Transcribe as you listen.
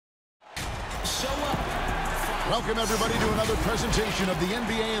Welcome, everybody, to another presentation of the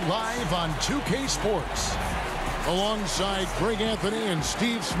NBA Live on 2K Sports. Alongside Greg Anthony and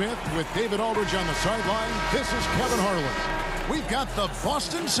Steve Smith with David Aldridge on the sideline, this is Kevin Harlan. We've got the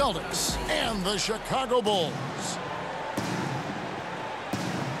Boston Celtics and the Chicago Bulls.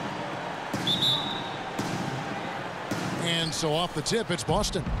 And so off the tip, it's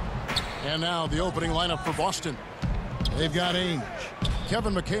Boston. And now the opening lineup for Boston. They've got Ainge,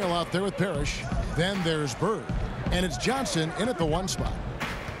 Kevin McHale out there with Parrish. Then there's Bird. And it's Johnson in at the 1 spot.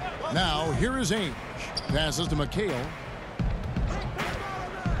 Now here is Ainge. Passes to McHale.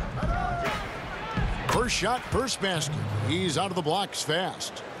 First shot, first basket. He's out of the blocks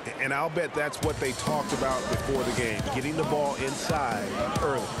fast. And I'll bet that's what they talked about before the game, getting the ball inside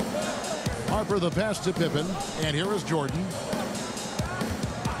early. Harper the pass to Pippen. And here is Jordan.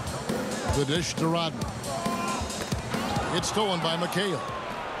 The dish to Rodman. It's stolen by McHale.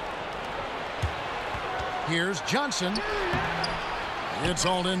 Here's Johnson. It's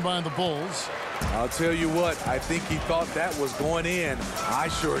hauled in by the Bulls. I'll tell you what, I think he thought that was going in. I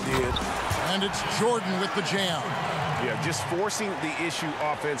sure did. And it's Jordan with the jam. Yeah, just forcing the issue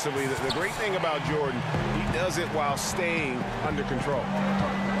offensively. The great thing about Jordan, he does it while staying under control.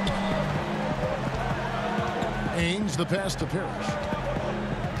 Ainge the pass to Parrish.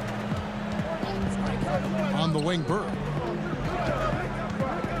 On the wing, Bird.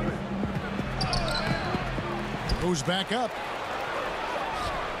 Goes back up.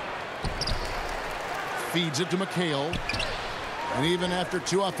 Feeds it to McHale. And even after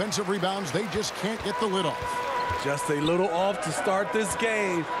 2 offensive rebounds, they just can't get the lid off. Just a little off to start this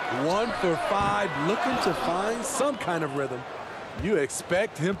game. 1 for 5, looking to find some kind of rhythm. You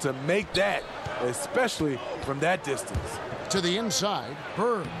expect him to make that, especially from that distance. To the inside,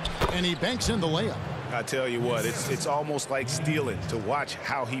 Bird. And he banks in the layup. I tell you what, it's almost like stealing to watch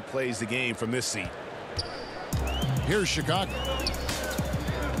how he plays the game from this seat. Here's Chicago.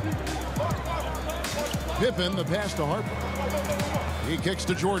 Pippen, the pass to Harper. He kicks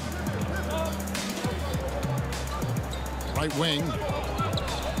to Jordan. Right wing.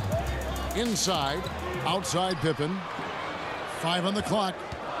 Inside. Outside Pippen. 5 on the clock.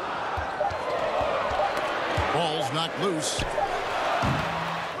 Ball's knocked loose.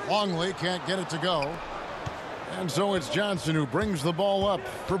 Longley can't get it to go. And so it's Johnson who brings the ball up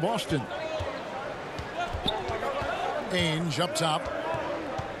for Boston. Ainge up top.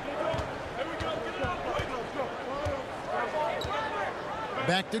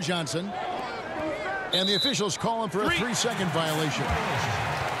 Back to Johnson. And the officials call him for a 3-second violation.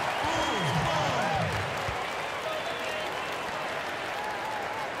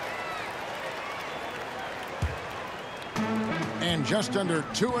 And just under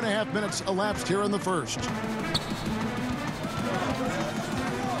 2.5 minutes elapsed here in the first.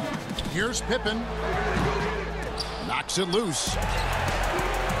 Here's Pippen. Knocks it loose.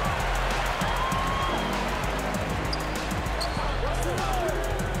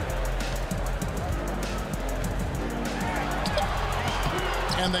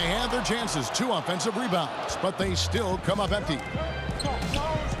 And they had their chances. 2 offensive rebounds, but they still come up empty.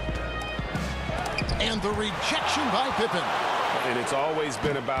 And the rejection by Pippen. And it's always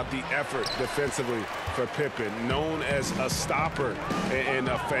been about the effort defensively for Pippen, known as a stopper and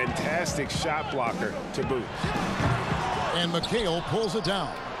a fantastic shot blocker to boot. And McHale pulls it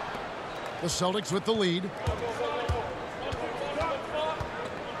down. The Celtics with the lead.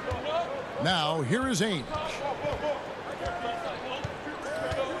 Now here is Ainge.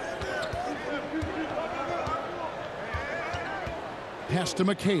 Pass to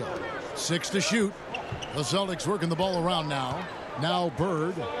McHale. 6 to shoot. The Celtics working the ball around now. Now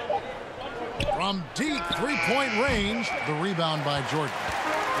Bird. From deep 3-point range. The rebound by Jordan.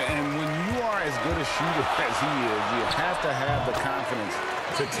 And when you are as good a shooter as he is, you have to have the confidence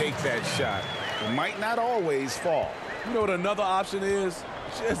to take that shot. It might not always fall. You know what another option is?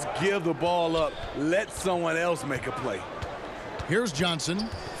 Just give the ball up. Let someone else make a play. Here's Johnson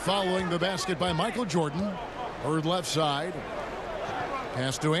following the basket by Michael Jordan. Bird left side.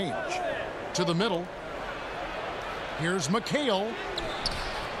 Pass to Ainge. To the middle. Here's McHale.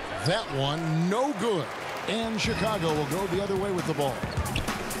 That one no good. And Chicago will go the other way with the ball.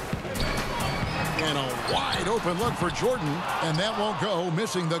 And a wide open look for Jordan. And that won't go,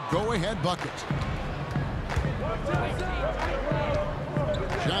 missing the go-ahead bucket.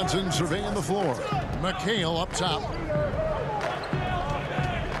 Johnson surveying the floor. McHale up top.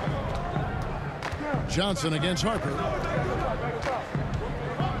 Johnson against Harper.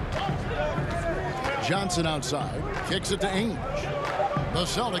 Johnson outside. Kicks it to Ainge. The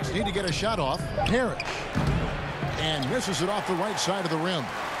Celtics need to get a shot off. Parrish. And misses it off the right side of the rim.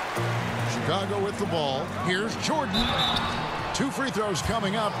 Chicago with the ball. Here's Jordan. 2 free throws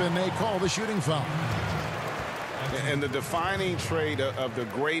coming up, and they call the shooting foul. And the defining trait of the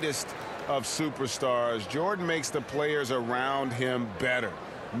greatest of superstars, Jordan makes the players around him better,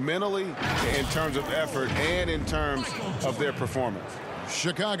 mentally, in terms of effort, and in terms of their performance.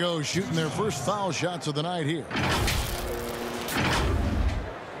 Chicago shooting their first foul shots of the night here.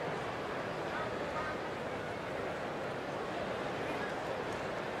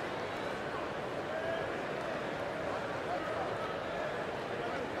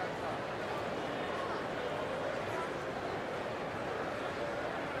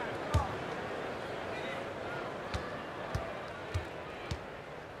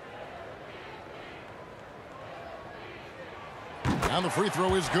 And the free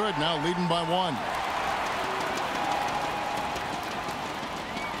throw is good, now leading by 1.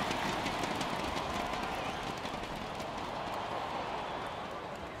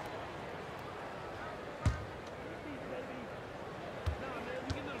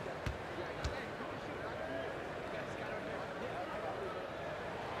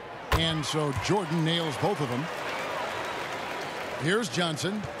 And so Jordan nails both of them. Here's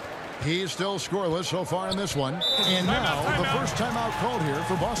Johnson. He's still scoreless so far in this one. And now the first timeout called here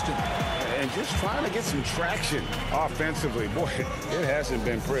for Boston. And just trying to get some traction offensively. Boy, it hasn't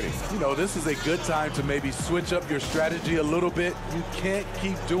been pretty. You know, this is a good time to maybe switch up your strategy a little bit. You can't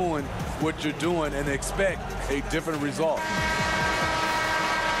keep doing what you're doing and expect a different result.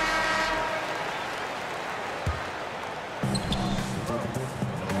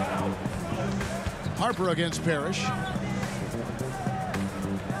 Harper against Parrish.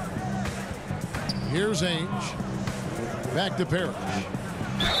 Here's Ainge. Back to Parrish.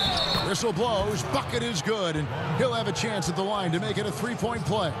 Whistle blows. Bucket is good, and he'll have a chance at the line to make it a 3-point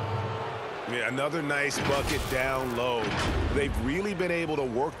play. Yeah, another nice bucket down low. They've really been able to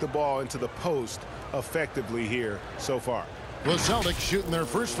work the ball into the post effectively here so far. The Celtics shooting their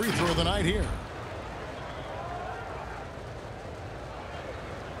first free throw of the night here.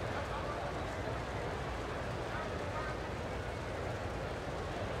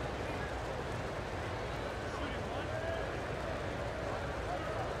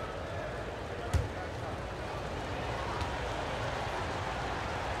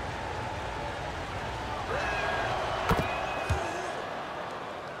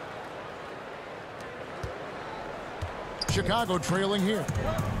 Chicago trailing here.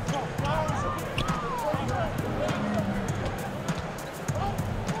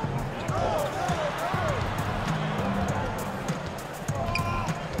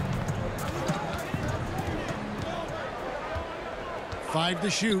 Five to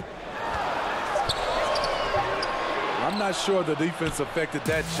shoot. I'm not sure the defense affected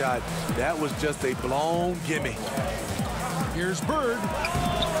that shot. That was just a blown gimme. Here's Bird.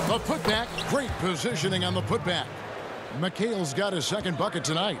 The putback. Great positioning on the putback. McHale's got his second bucket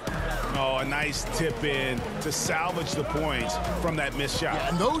tonight. Oh, a nice tip in to salvage the points from that missed shot. Yeah,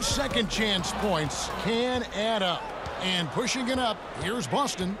 and those second chance points can add up. And pushing it up, here's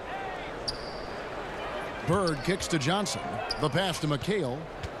Boston. Bird kicks to Johnson. The pass to McHale.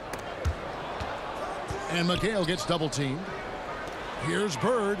 And McHale gets double teamed. Here's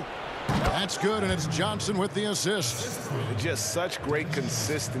Bird. That's good, and it's Johnson with the assist. Just such great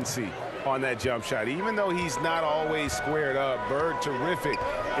consistency on that jump shot. Even though he's not always squared up, Bird terrific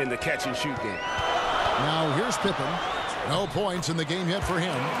in the catch and shoot game. Now here's Pippen. No points in the game yet for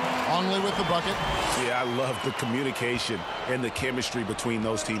him. Only with the bucket. Yeah, I love the communication and the chemistry between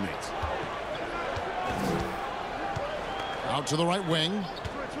those teammates. Out to the right wing.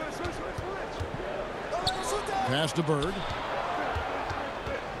 Pass to Bird.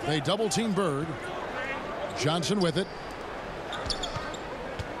 They double team Bird. Johnson with it.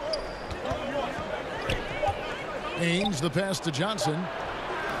 Ainge, the pass to Johnson.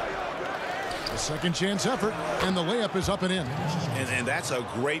 A second chance effort, and the layup is up and in. And that's a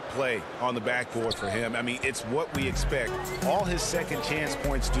great play on the backboard for him. I mean, it's what we expect. All his second chance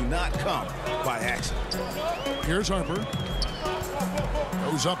points do not come by accident. Here's Harper.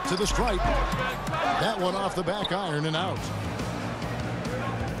 Goes up to the stripe. That one off the back iron and out.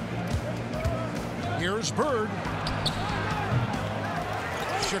 Here's Bird.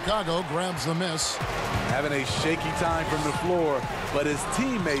 Chicago grabs the miss. Having a shaky time from the floor, but his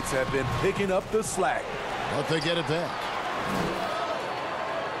teammates have been picking up the slack. But they get it back.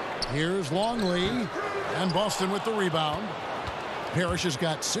 Here's Longley, and Boston with the rebound. Parrish has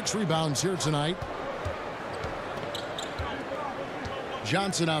got 6 rebounds here tonight.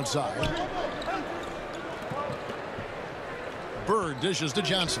 Johnson outside. Bird dishes to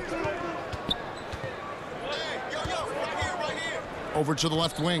Johnson. Over to the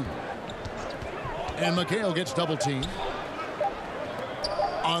left wing. And McHale gets double teamed.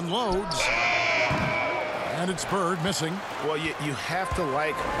 Unloads. And it's Bird missing. Well, you have to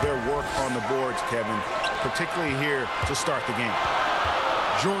like their work on the boards, Kevin, particularly here to start the game.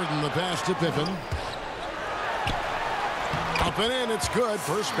 Jordan, the pass to Pippen. Up and in, it's good.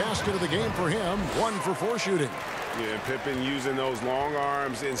 First basket of the game for him. 1 for 4 shooting. Yeah, Pippen using those long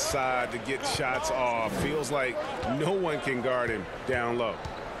arms inside to get shots off. Feels like no one can guard him down low.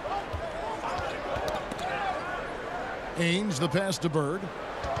 Ainge, the pass to Bird.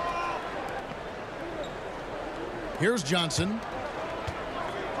 Here's Johnson.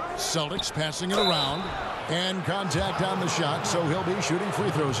 Celtics passing it around. And contact on the shot, so he'll be shooting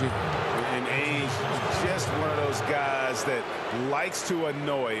free throws here. And Ainge is just one of those guys that likes to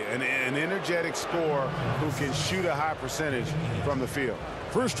annoy an energetic scorer who can shoot a high percentage from the field.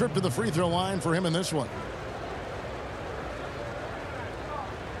 First trip to the free throw line for him in this one.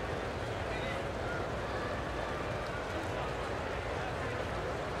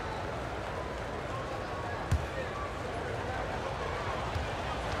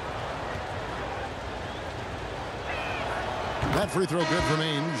 That free throw good from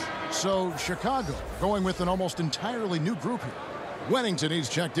Ainge. So Chicago going with an almost entirely new group here. Wennington, he's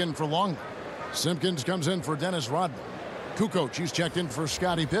checked in for Longley. Simpkins comes in for Dennis Rodman. Kukoc, he's checked in for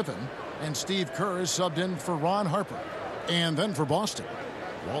Scottie Pippen. And Steve Kerr is subbed in for Ron Harper. And then for Boston,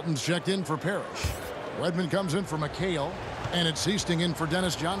 Walton's checked in for Parrish. Wedman comes in for McHale. And it's Hastings in for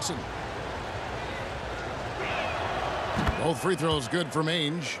Dennis Johnson. Both free throws good from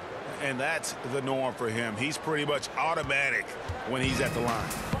Ainge. And that's the norm for him. He's pretty much automatic when he's at the line.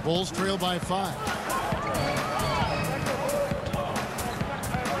 Bulls trail by 5.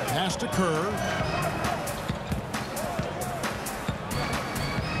 Pass to Kerr.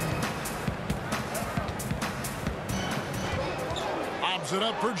 Lobs it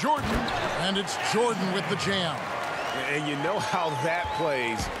up for Jordan. And it's Jordan with the jam. And you know how that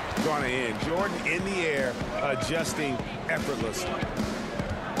play's going to end. Jordan in the air, adjusting effortlessly.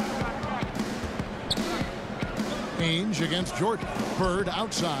 Ainge against Jordan. Bird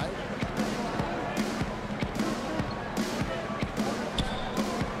outside.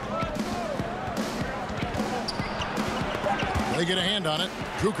 They get a hand on it.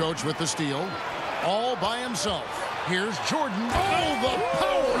 Kukoc with the steal. All by himself. Here's Jordan. Oh, the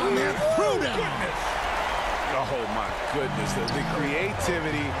power on that throwdown. Oh, my goodness. The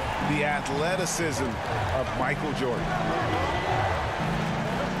creativity, the athleticism of Michael Jordan.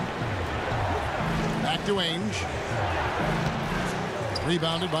 Back to Ainge.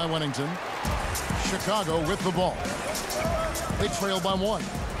 Rebounded by Wennington. Chicago with the ball. They trail by 1.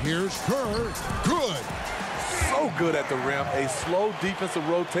 Here's Kerr. Good. So good at the rim. A slow defensive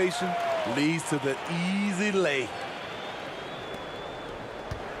rotation leads to the easy lay.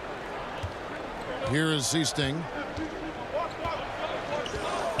 Here is Hastings.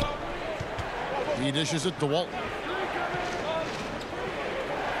 He dishes it to Walton.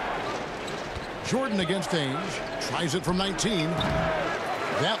 Jordan against Ainge. Tries it from 19.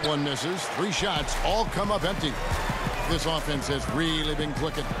 That one misses. 3 shots all come up empty. This offense has really been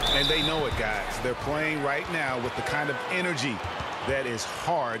clicking. And they know it, guys. They're playing right now with the kind of energy that is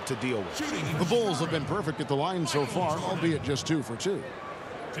hard to deal with. The Bulls have been perfect at the line so far, albeit just 2 for 2.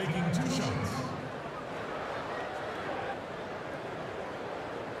 Taking 2 shots.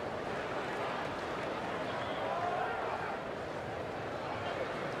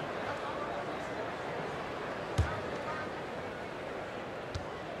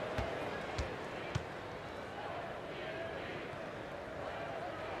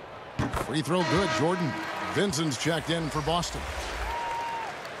 Free throw good, Jordan. Vincent's checked in for Boston.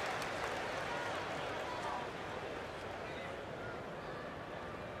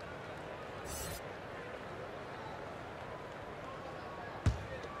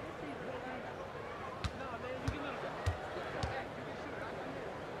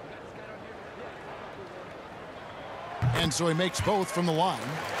 And so he makes both from the line.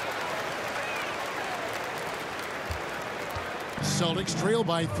 Celtics trail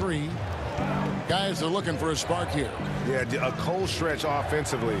by 3. Guys are looking for a spark here. Yeah, a cold stretch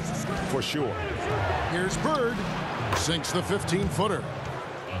offensively, for sure. Here's Bird. Sinks the 15-footer.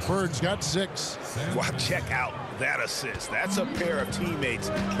 Bird's got 6. Wow, check out that assist. That's a pair of teammates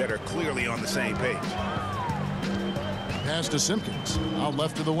that are clearly on the same page. Pass to Simpkins. Out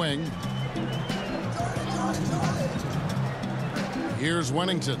left to the wing. Here's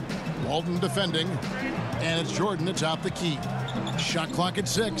Wennington. Walton defending. And it's Jordan atop the key. Shot clock at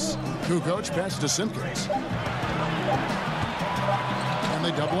 6. Kukoc pass to Simpkins. And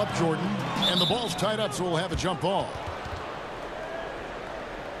they double up Jordan. And the ball's tied up, so we'll have a jump ball.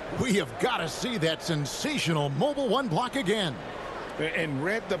 We have got to see that sensational mobile one block again. And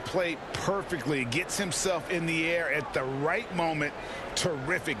read the play perfectly. Gets himself in the air at the right moment.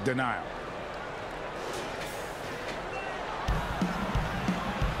 Terrific denial.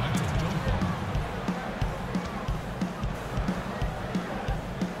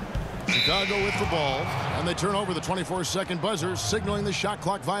 Chicago with the ball, and they turn over the 24-second buzzer, signaling the shot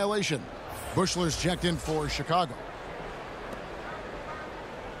clock violation. Bushler's checked in for Chicago.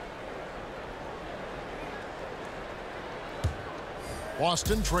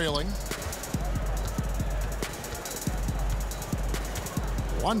 Boston trailing.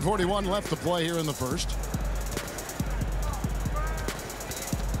 1:41 left to play here in the first.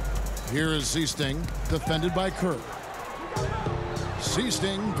 Here is Seasting, defended by Kerr.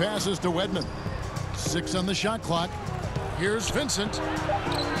 Seasting passes to Wedman. 6 on the shot clock. Here's Vincent.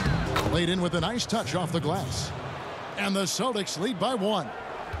 Laid in with a nice touch off the glass. And the Celtics lead by 1.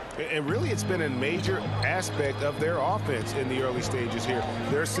 And really, it's been a major aspect of their offense in the early stages here.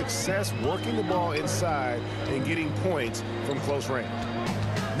 Their success working the ball inside and getting points from close range.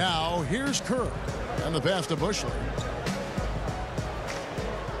 Now, here's Kerr. And the pass to Bushler.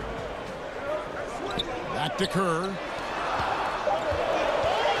 Back to Kerr.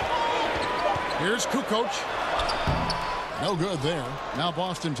 Here's Kukoc. No good there. Now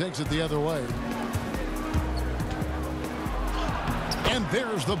Boston takes it the other way. And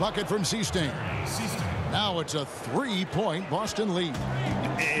there's the bucket from Seasting. Now it's a 3-point Boston lead.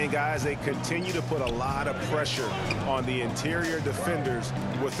 And guys, they continue to put a lot of pressure on the interior defenders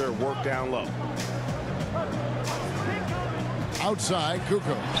with their work down low. Outside,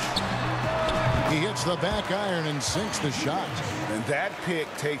 Kukoc. He hits the back iron and sinks the shot. And that pick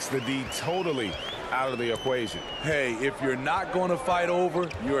takes the D totally out of the equation. Hey, if you're not going to fight over,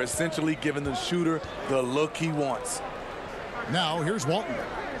 you're essentially giving the shooter the look he wants. Now here's Walton.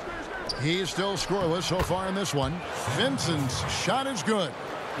 He's still scoreless so far in this one. Vincent's shot is good.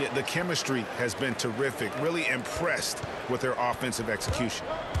 Yeah, the chemistry has been terrific. Really impressed with their offensive execution.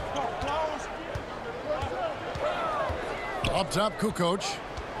 Up top, Kukoc.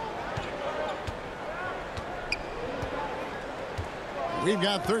 We've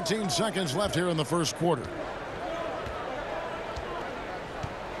got 13 seconds left here in the first quarter.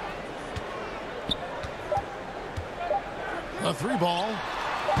 A 3-ball.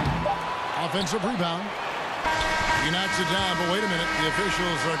 Offensive rebound. He knocks it down, but wait a minute. The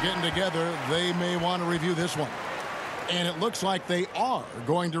officials are getting together. They may want to review this one. And it looks like they are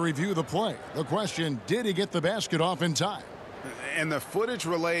going to review the play. The question, did he get the basket off in time? And the footage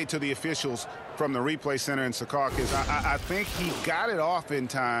relayed to the officials from the replay center in Secaucus, I think he got it off in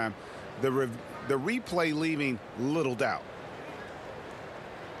time. The replay leaving little doubt.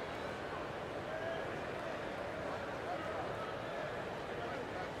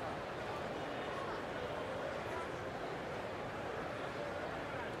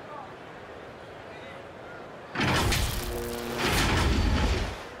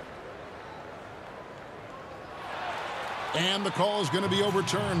 And the call is going to be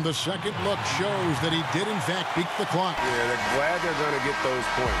overturned. The second look shows that he did, in fact, beat the clock. Yeah, they're glad they're going to get those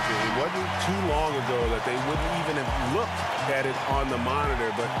points. It wasn't too long ago that they wouldn't even have looked at it on the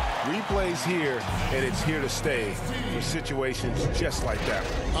monitor. But replays here, and it's here to stay for situations just like that.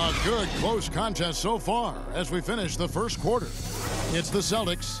 A good, close contest so far as we finish the first quarter. It's the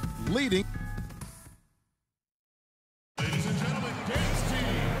Celtics leading.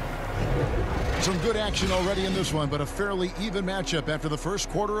 Some good action already in this one, but a fairly even matchup after the first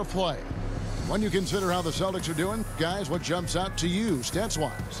quarter of play. When you consider how the Celtics are doing, guys, what jumps out to you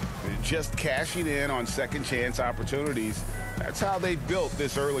stats-wise? Just cashing in on second chance opportunities. That's how they built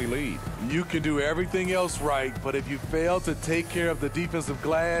this early lead. You can do everything else right, but if you fail to take care of the defensive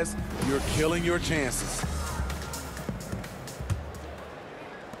glass, you're killing your chances.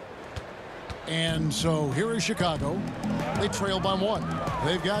 And so here is Chicago. They trail by 1.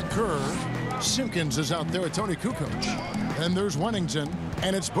 They've got Kerr. Simpkins is out there with Tony Kukoc. Then there's Wennington,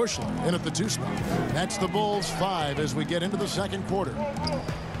 and it's Bushler in at the 2 spot. That's the Bulls 5 as we get into the second quarter.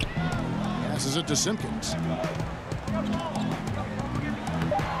 Passes it to Simpkins.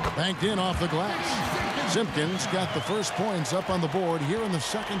 Banked in off the glass. Simpkins got the first points up on the board here in the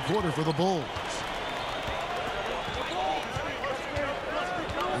second quarter for the Bulls.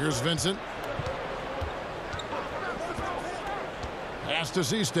 Here's Vincent. Pass to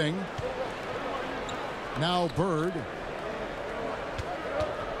Seasting. Now Bird.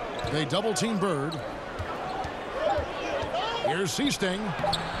 They double-team Bird. Here's Seasting.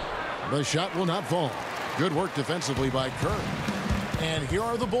 The shot will not fall. Good work defensively by Kerr. And here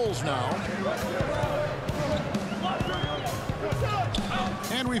are the Bulls now.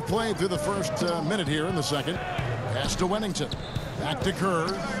 And we've played through the first minute here in the second. Pass to Wennington. Back to Kerr.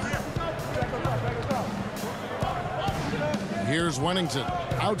 Here's Wennington.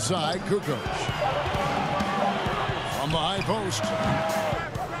 Outside, Kukoc. From the high post.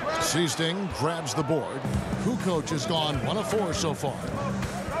 Seasting grabs the board. Kukoc has gone 1 of 4 so far.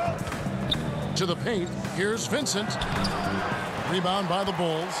 To the paint. Here's Vincent. Rebound by the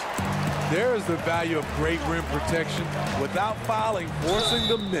Bulls. There's the value of great rim protection without fouling, forcing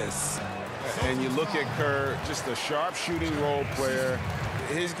the miss. And you look at Kerr, just a sharp shooting role player.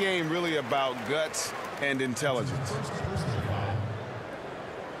 His game really about guts and intelligence.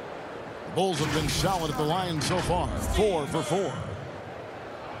 The Bulls have been solid at the line so far. 4 for 4.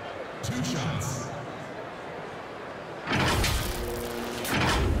 2 shots.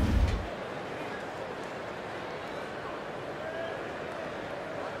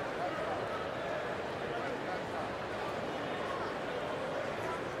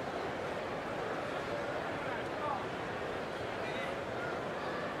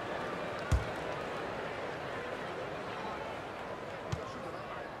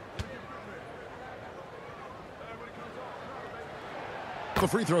 The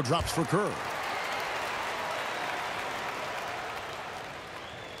free throw drops for Kerr.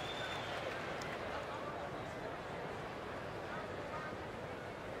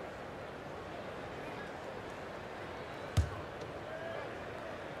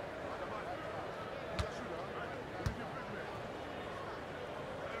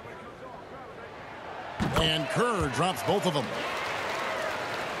 And Kerr drops both of them.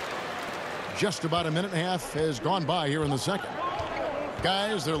 Just about a minute and a half has gone by here in the second.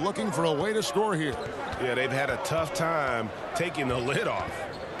 Guys, they're looking for a way to score here. Yeah, they've had a tough time taking the lid off.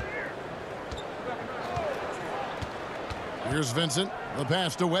 Here's Vincent. The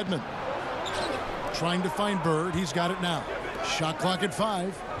pass to Wedman. Trying to find Bird. He's got it now. Shot clock at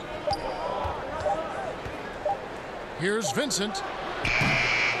 5. Here's Vincent.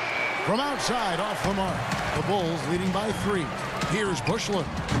 From outside, off the mark. The Bulls leading by 3. Here's Bushland.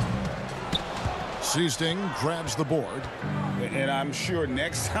 Seasting grabs the board. And I'm sure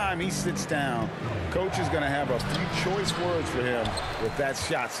next time he sits down, coach is going to have a few choice words for him with that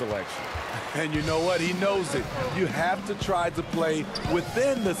shot selection. And you know what? He knows it. You have to try to play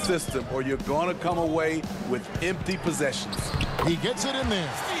within the system or you're going to come away with empty possessions. He gets it in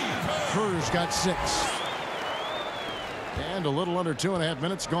there. Kerr's got 6. And a little under 2.5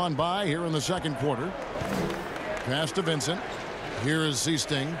 minutes gone by here in the second quarter. Pass to Vincent. Here is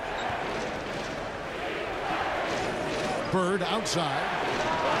Seasting. Bird outside.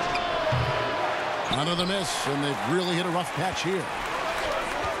 Another miss, and they've really hit a rough patch here.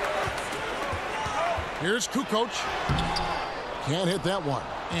 Here's Kukoc. Can't hit that one.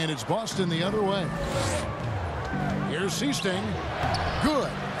 And it's Boston the other way. Here's Seasting.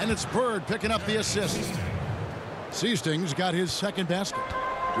 Good. And it's Bird picking up the assist. Seasting's got his second basket.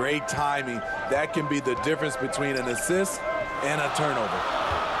 Great timing. That can be the difference between an assist and a turnover.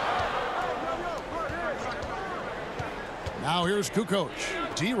 Now here's Kukoc.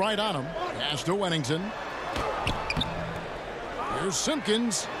 D right on him. Pass to Wennington. Here's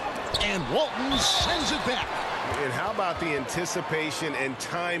Simpkins. And Walton sends it back. And how about the anticipation and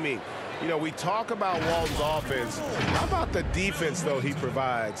timing? You know, we talk about Walton's offense. How about the defense, though, he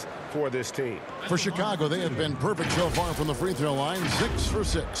provides for this team? For Chicago, they have been perfect so far from the free throw line. 6 for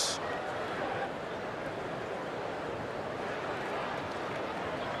 6.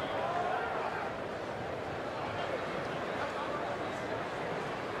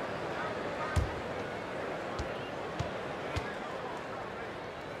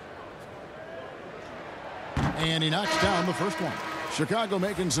 And he knocks down the first one. Chicago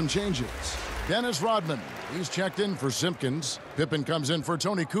making some changes. Dennis Rodman, he's checked in for Simpkins. Pippen comes in for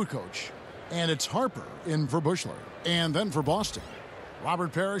Tony Kukoc. And it's Harper in for Bushler. And then for Boston,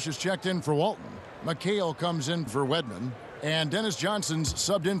 Robert Parrish is checked in for Walton. McHale comes in for Wedman. And Dennis Johnson's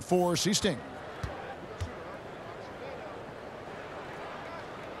subbed in for Seasting.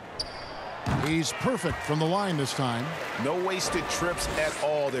 He's perfect from the line this time. No wasted trips at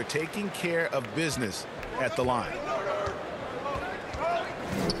all. They're taking care of business at the line.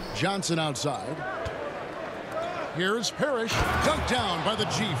 Johnson outside. Here's Parrish. Dunked down by the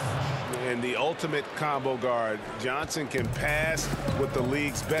Chief. And the ultimate combo guard. Johnson can pass with the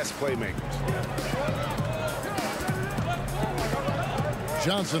league's best playmakers.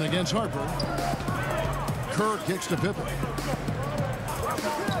 Johnson against Harper. Kerr kicks to Pippen.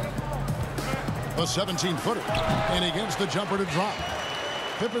 A 17-footer. And he gets the jumper to drop.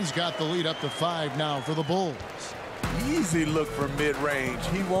 Pippen's got the lead up to 5 now for the Bulls. Easy look from mid-range.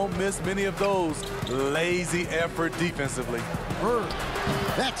 He won't miss many of those. Lazy effort defensively. Bird.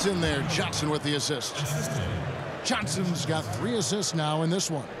 That's in there. Johnson with the assist. Johnson's got 3 assists now in this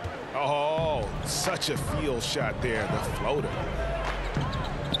one. Oh, such a field shot there, the floater.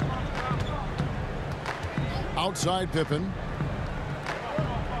 Outside Pippen.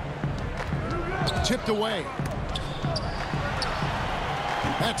 Tipped away.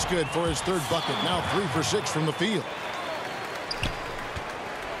 That's good for his 3rd bucket. Now 3 for 6 from the field.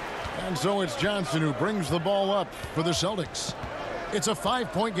 And so it's Johnson who brings the ball up for the Celtics. It's a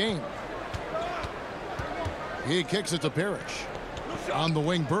 5-point game. He kicks it to Parrish. On the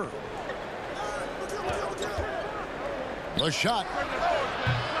wing, Bird. The shot.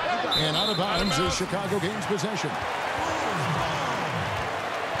 And out of bounds as Chicago gains possession.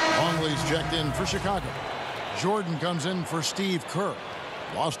 Longley's checked in for Chicago. Jordan comes in for Steve Kerr.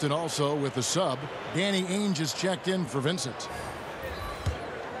 Boston also with the sub. Danny Ainge is checked in for Vincent.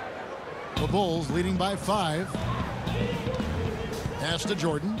 The Bulls leading by 5. Pass to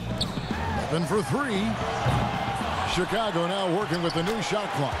Jordan. Open for 3. Chicago now working with the new shot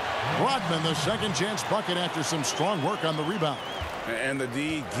clock. Rodman, the second chance bucket after some strong work on the rebound. And the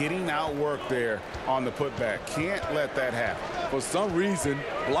D getting outworked there on the putback. Can't let that happen. For some reason,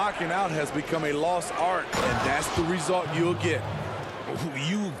 blocking out has become a lost art, and that's the result you'll get.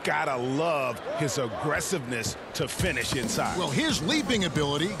 You've got to love his aggressiveness to finish inside. Well, his leaping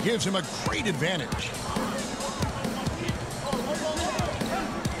ability gives him a great advantage.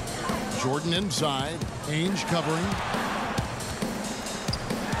 Jordan inside. Ainge covering.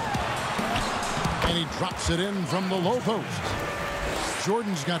 And he drops it in from the low post.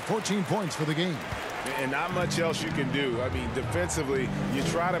 Jordan's got 14 points for the game. And not much else you can do. I mean, defensively, you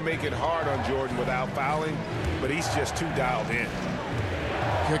try to make it hard on Jordan without fouling, but he's just too dialed in.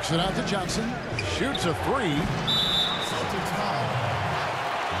 Kicks it out to Johnson. Shoots a 3. Celtics foul.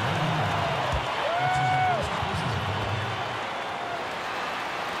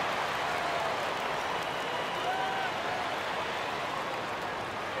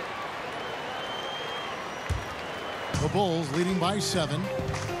 The Bulls leading by 7.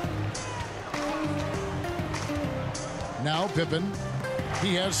 Now Pippen.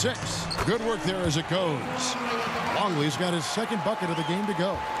 He has 6. Good work there as it goes. Longley's got his 2nd bucket of the game to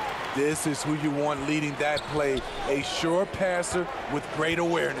go. This is who you want leading that play. A sure passer with great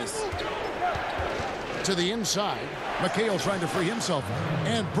awareness. To the inside. McHale trying to free himself.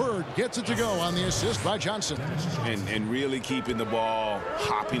 And Bird gets it to go on the assist by Johnson. And really keeping the ball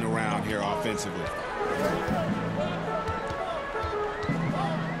hopping around here offensively.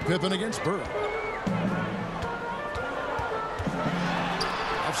 Pippen against Bird.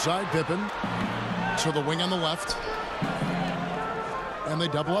 Offside Pippen. To the wing on the left. And they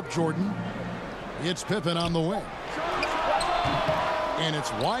double up Jordan. It's Pippen on the wing. And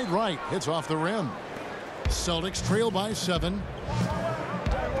it's wide right. Hits off the rim. Celtics trail by 7.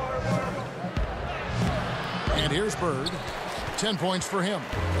 And here's Bird. 10 points for him.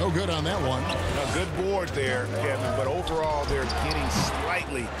 No good on that one. A good board there, Kevin, but overall they're getting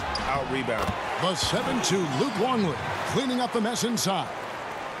slightly out-rebounded. The 7-2 Luke Longley cleaning up the mess inside.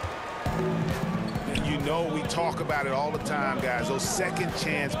 You know we talk about it all the time, guys. Those second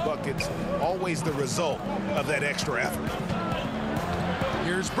chance buckets, always the result of that extra effort.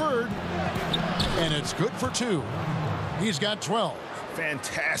 Here's Bird. And it's good for 2. He's got 12.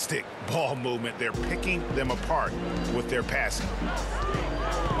 Fantastic ball movement. They're picking them apart with their passing.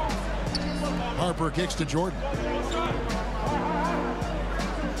 Harper kicks to Jordan.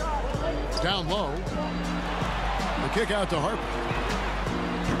 Down low. The kick out to Harper.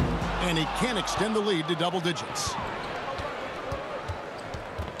 And he can't extend the lead to double digits.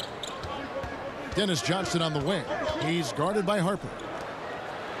 Dennis Johnson on the wing. He's guarded by Harper.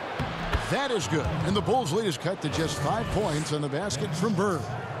 That is good. And the Bulls' lead is cut to just 5 points on the basket from Bird.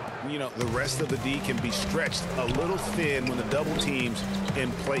 You know, the rest of the D can be stretched a little thin when the double team's in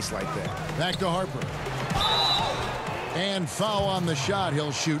place like that. Back to Harper. And foul on the shot.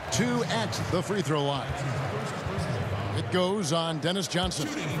 He'll shoot 2 at the free throw line. It goes on Dennis Johnson.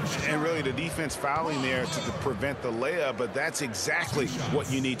 And really the defense fouling there to prevent the layup, but that's exactly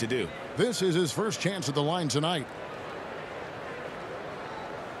what you need to do. This is his first chance at the line tonight.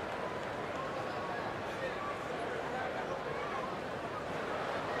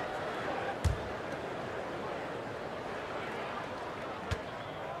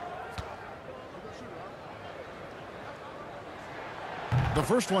 The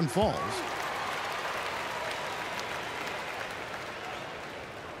first one falls.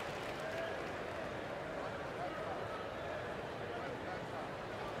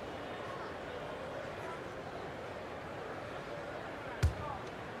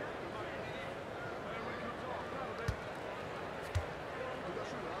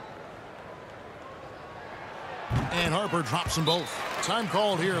 And Harper drops them both. Time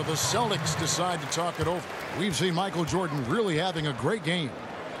called here. The Celtics decide to talk it over. We've seen Michael Jordan really having a great game.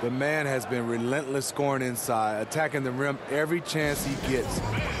 The man has been relentless scoring inside, attacking the rim every chance he gets.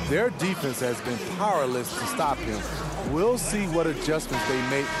 Their defense has been powerless to stop him. We'll see what adjustments they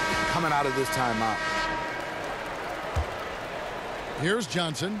make coming out of this timeout. Here's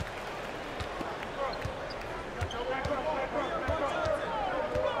Johnson.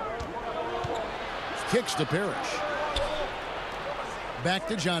 Kicks to Parrish. Back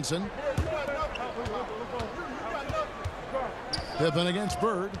to Johnson. Pippen against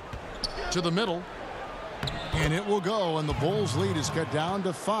Bird. To the middle. And it will go, and the Bulls' lead is cut down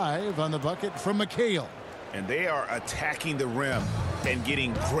to 5 on the bucket from McHale. And they are attacking the rim and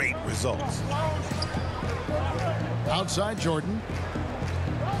getting great results. Outside Jordan.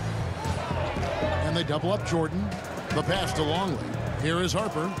 And they double up Jordan. The pass to Longley. Here is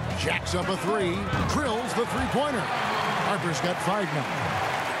Harper. Jacks up a three. Drills the three-pointer. Harper's got 5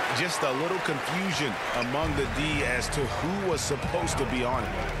 now. Just a little confusion among the D as to who was supposed to be on it.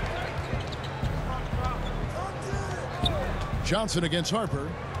 Johnson against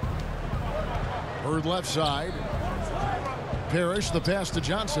Harper. Bird left side. Parrish, the pass to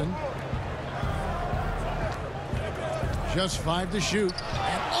Johnson. Just 5 to shoot.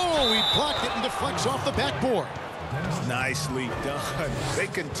 And oh, he blocked it and deflects off the backboard. Nicely done. They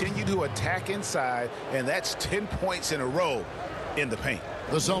continue to attack inside, and that's 10 points in a row in the paint.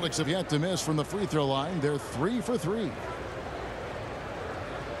 The Celtics have yet to miss from the free throw line. They're 3 for 3.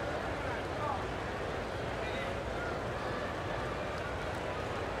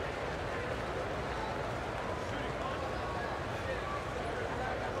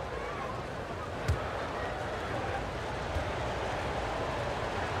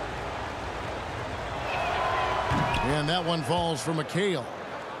 And that one falls for McHale.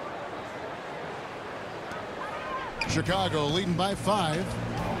 Chicago leading by 5.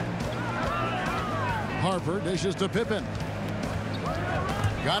 Harper dishes to Pippen.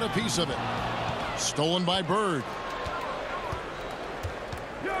 Got a piece of it. Stolen by Bird.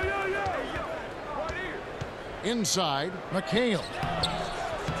 Inside, McHale.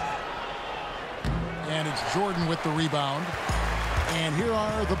 And it's Jordan with the rebound. And here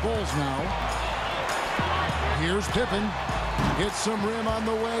are the Bulls now. Here's Pippen. Hits some rim on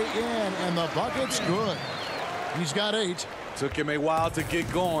the way in, and the bucket's good. He's got 8. Took him a while to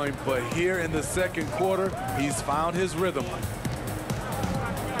get going, but here in the second quarter, he's found his rhythm.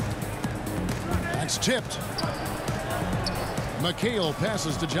 That's tipped. McHale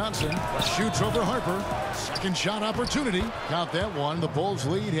passes to Johnson. Shoots over Harper. Second shot opportunity. Count that one. The Bulls'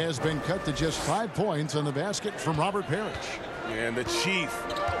 lead has been cut to just 5 points on the basket from Robert Parrish. And the Chief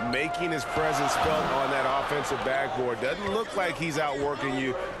making his presence felt on that offensive backboard. Doesn't look like he's outworking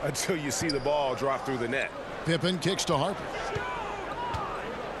you until you see the ball drop through the net. Pippen kicks to Harper.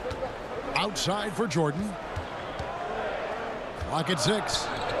 Outside for Jordan. Clock at 6.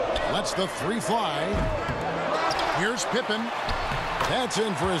 Lets the 3 fly. Here's Pippen. That's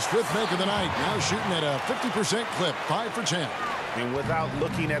in for his 5th make of the night. Now shooting at a 50% clip. 5 for 10. And without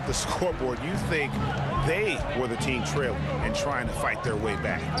looking at the scoreboard, you think they were the team trailing and trying to fight their way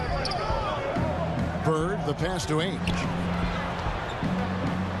back. Bird, the pass to Ainge.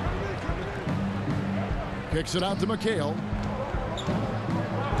 Kicks it out to McHale.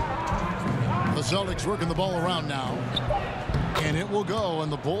 The Celtics working the ball around now. And it will go,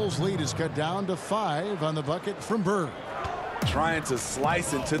 and the Bulls' lead is cut down to 5 on the bucket from Bird. Trying to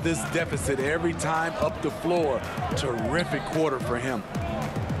slice into this deficit every time up the floor. Terrific quarter for him.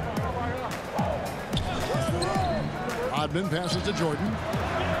 Rodman passes to Jordan.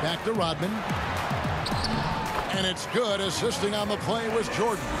 Back to Rodman. And it's good. Assisting on the play was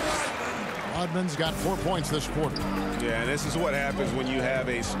Jordan. Rodman's got 4 points this quarter. Yeah, and this is what happens when you have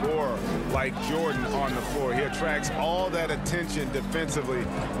a scorer like Jordan on the floor. He attracts all that attention defensively,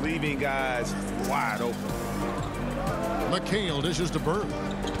 leaving guys wide open. McHale dishes to Bird.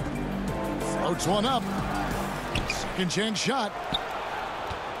 Floats one up. Second chance shot.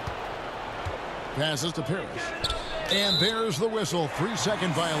 Passes to Parrish. And there's the whistle.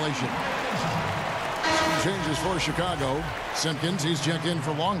 3-second violation. Some changes for Chicago. Simpkins, he's checked in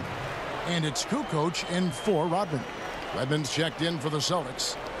for Longley. And it's Kukoc in for Rodman. Redmond's checked in for the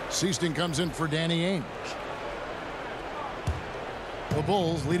Celtics. Seaston comes in for Danny Ainge. The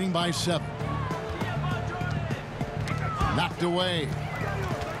Bulls leading by 7. Knocked away.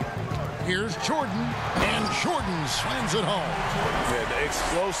 Here's Jordan, and Jordan slams it home. Yeah, the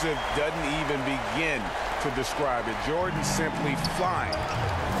explosive doesn't even begin to describe it. Jordan simply flying.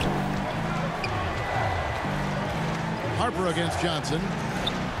 Harper against Johnson.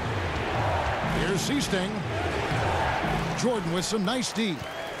 Here's Seasting. Jordan with some nice D.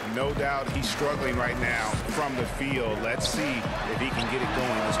 No doubt he's struggling right now from the field. Let's see if he can get it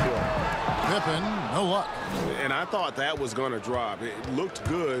going this quarter. Pippen, no luck. And I thought that was going to drop. It looked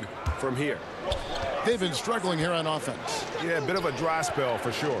good from here. They've been struggling here on offense. Yeah, a bit of a dry spell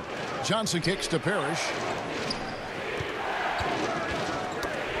for sure. Johnson kicks to Parrish.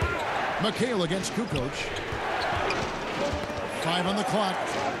 McHale against Kukoc. 5 on the clock.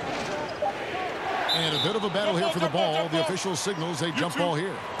 And a bit of a battle here for the ball. The official signals a jump ball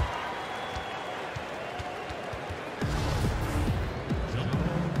here.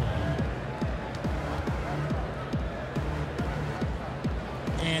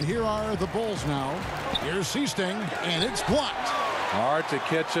 And here are the Bulls now. Here's Seasting, and it's blocked. Hard to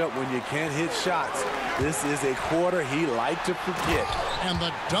catch up when you can't hit shots. This is a quarter he liked to forget. And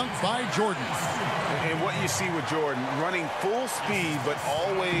the dunk by Jordan. And what you see with Jordan, running full speed, but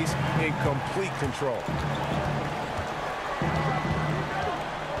always in complete control.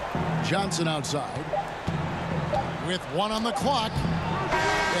 Johnson outside. With 1 on the clock.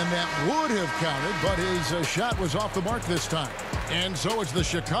 And that would have counted, but his shot was off the mark this time. And so it's the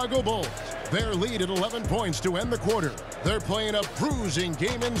Chicago Bulls. Their lead at 11 points to end the quarter. They're playing a bruising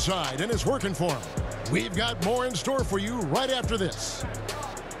game inside, and it's working for them. We've got more in store for you right after this.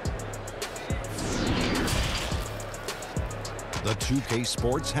 The 2K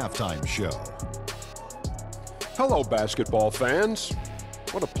Sports Halftime Show. Hello, basketball fans.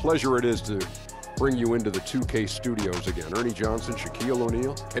 What a pleasure it is to bring you into the 2K studios again. Ernie Johnson, Shaquille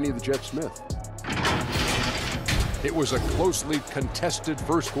O'Neal, Kenny the Jet Smith. It was a closely contested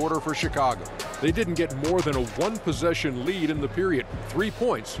first quarter for Chicago. They didn't get more than a 1-possession lead in the period. 3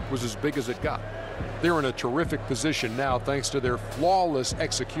 points was as big as it got. They're in a terrific position now thanks to their flawless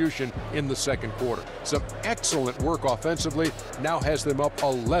execution in the second quarter. Some excellent work offensively now has them up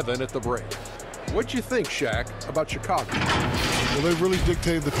 11 at the break. What'd you think, Shaq, about Chicago? Well, they really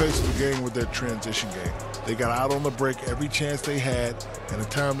dictated the pace of the game with their transition game. They got out on the break every chance they had, and the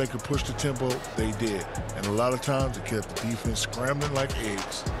time they could push the tempo, they did. And a lot of times it kept the defense scrambling like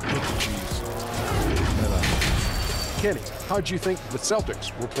eggs with the cheese. Kenny, how'd you think the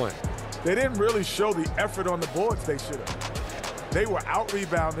Celtics were playing? They didn't really show the effort on the boards they should have. They were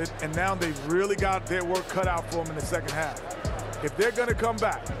out-rebounded, and now they've really got their work cut out for them in the second half. If they're going to come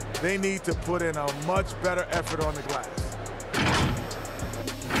back, they need to put in a much better effort on the glass.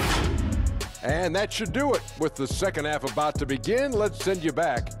 And that should do it. With the second half about to begin, let's send you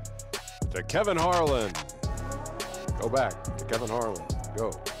back to Kevin Harlan. Go back to Kevin Harlan.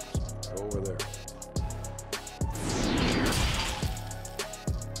 Go over there.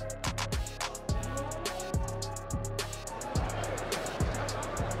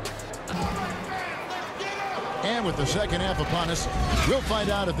 And with the second half upon us, we'll find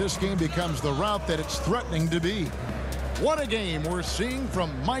out if this game becomes the route that it's threatening to be. What a game we're seeing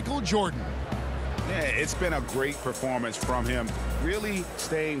from Michael Jordan. Yeah, it's been a great performance from him, really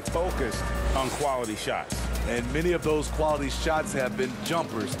staying focused on quality shots. And many of those quality shots have been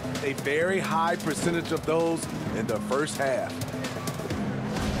jumpers. A very high percentage of those in the first half.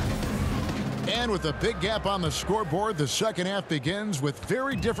 And with a big gap on the scoreboard, the second half begins with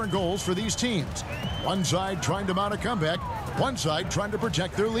very different goals for these teams. One side trying to mount a comeback, one side trying to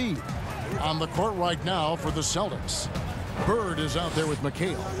protect their lead. On the court right now for the Celtics, Bird is out there with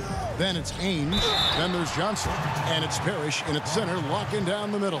McHale. Then it's Ainge, then there's Johnson, and it's Parrish in its center, locking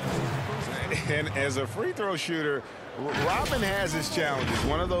down the middle. And as a free throw shooter, Robin has his challenges.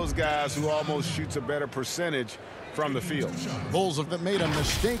 One of those guys who almost shoots a better percentage from the field. Bulls have made a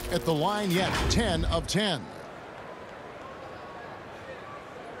mistake at the line yet, 10 of 10.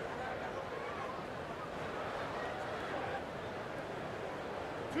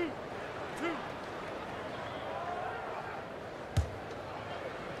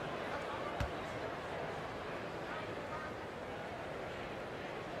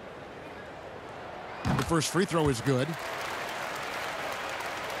 The first free throw is good.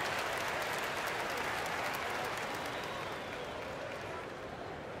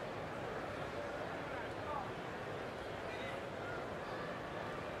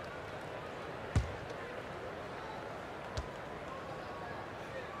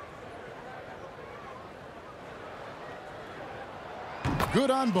 Good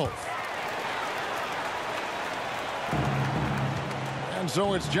on both. And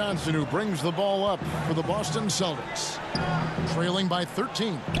so it's Johnson who brings the ball up for the Boston Celtics, trailing by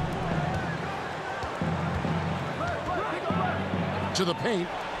 13. To the paint.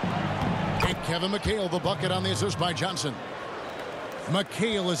 And Kevin McHale, the bucket on the assist by Johnson.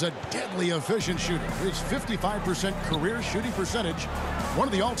 McHale is a deadly efficient shooter. His 55% career shooting percentage, one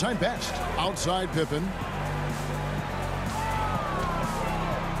of the all-time best. Outside Pippen.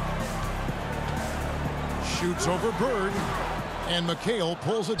 Shoots over Bird. And McHale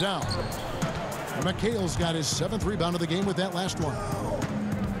pulls it down. McHale's got his 7th rebound of the game with that last one.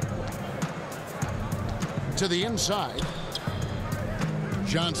 To the inside.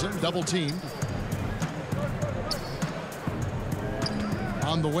 Johnson double teamed.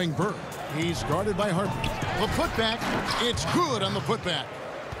 On the wing, Bird. He's guarded by Harper. The putback. It's good on the putback.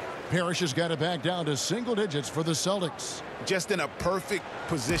 Parrish has got it back down to single digits for the Celtics. Just in a perfect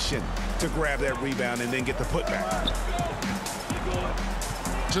position to grab that rebound and then get the putback.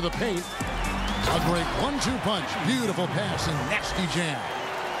 To the paint. A great 1-2 punch. Beautiful pass and nasty jam.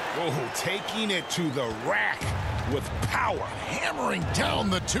 Oh, taking it to the rack with power. Hammering down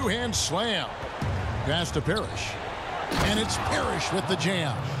the two-hand slam. Pass to Parrish. And it's Parrish with the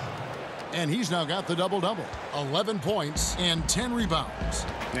jam. And he's now got the double-double. 11 points and 10 rebounds.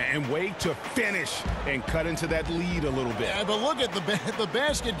 And wait to finish and cut into that lead a little bit. Yeah, but look at the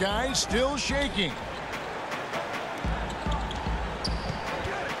basket guy still shaking.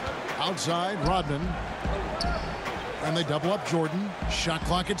 Outside, Rodman. And they double up Jordan. Shot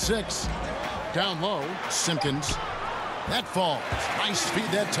clock at 6. Down low, Simpkins. That falls. Nice feed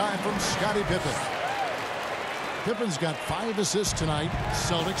that time from Scottie Pippen. Pippen's got 5 assists tonight.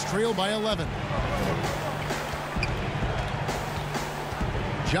 Celtics trail by 11.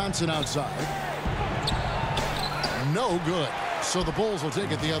 Johnson outside. No good. So the Bulls will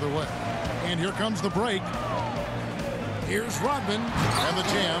take it the other way. And here comes the break. Here's Rodman. And the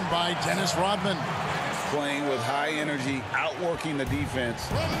jam by Dennis Rodman. Playing with high energy, outworking the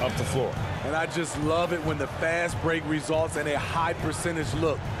defense up the floor. And I just love it when the fast break results in a high percentage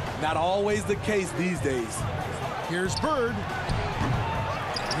look. Not always the case these days. Here's Bird.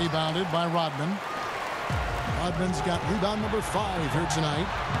 Rebounded by Rodman. Rodman's got rebound number 5 here tonight.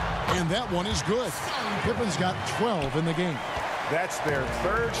 And that one is good. Pippen's got 12 in the game. That's their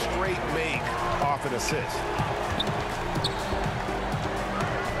 3rd straight make off an assist.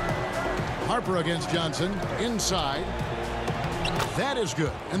 Harper against Johnson. Inside. That is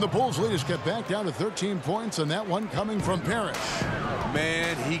good. And the Bulls' lead is kept back down to 13 points, and that one coming from Parrish.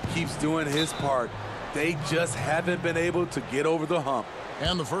 Man, he keeps doing his part. They just haven't been able to get over the hump.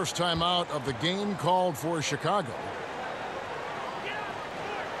 And the first timeout of the game called for Chicago.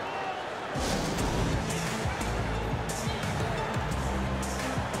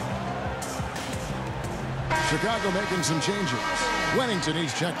 Chicago making some changes. Wennington,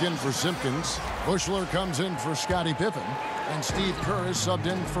 he's checked in for Simpkins. Bushler comes in for Scottie Pippen. And Steve Kerr is subbed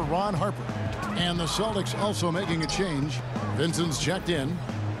in for Ron Harper. And the Celtics also making a change. Vincent's checked in.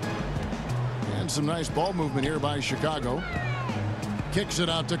 And some nice ball movement here by Chicago. Kicks it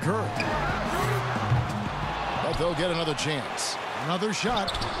out to Kerr. But they'll get another chance. Another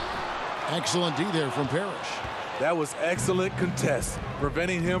shot. Excellent D there from Parrish. That was excellent contest,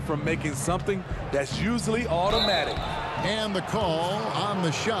 preventing him from making something that's usually automatic. And the call on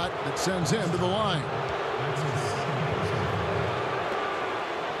the shot that sends him to the line.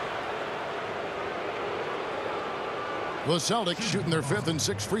 The Celtics shooting their 5th and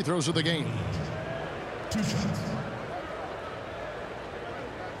 6th free throws of the game. 2 shots.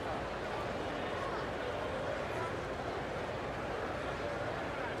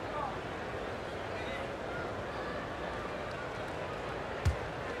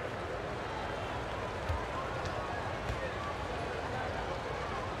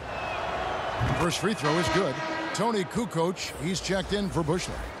 First free throw is good. Tony Kukoc, he's checked in for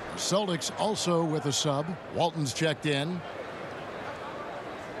Bushler. Celtics also with a sub. Walton's checked in.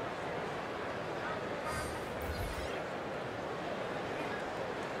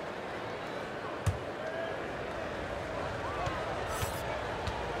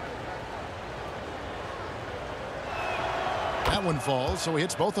 That one falls, so he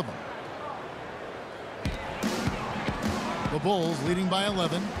hits both of them. The Bulls leading by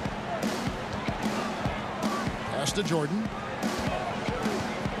 11. Pass to Jordan.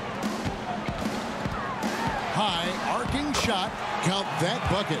 High arcing shot. Count that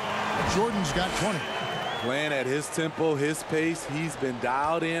bucket. Jordan's got 20. Playing at his tempo, his pace, he's been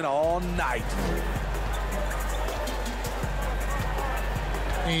dialed in all night.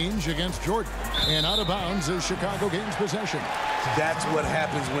 Ainge against Jordan. And out of bounds as Chicago gains possession. That's what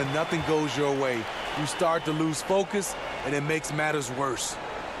happens when nothing goes your way. You start to lose focus, and it makes matters worse.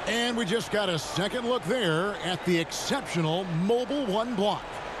 And we just got a second look there at the exceptional mobile 1 block.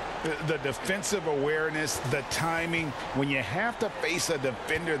 The defensive awareness, the timing, when you have to face a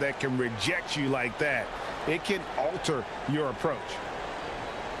defender that can reject you like that, it can alter your approach.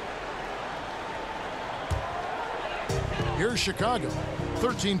 Here's Chicago,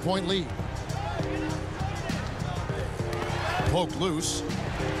 13-point lead. Poked loose.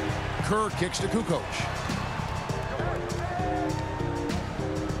 Kerr kicks to Kukoc.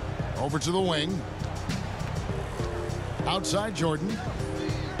 Over to the wing. Outside Jordan.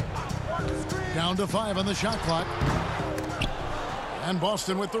 Down to 5 on the shot clock. And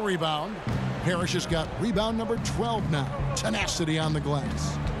Boston with the rebound. Parrish has got rebound number 12 now. Tenacity on the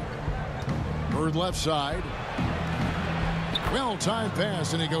glass. Bird left side. Well-timed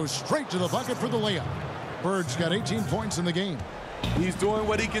pass, and he goes straight to the bucket for the layup. Bird's got 18 points in the game. He's doing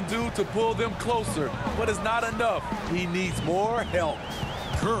what he can do to pull them closer, but it's not enough. He needs more help.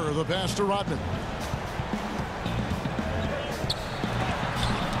 Kerr, the pass to Rodman.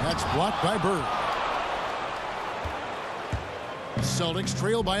 That's blocked by Bird. Celtics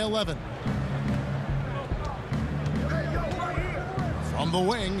trail by 11. From the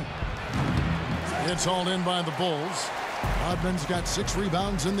wing. It's hauled in by the Bulls. Rodman's got 6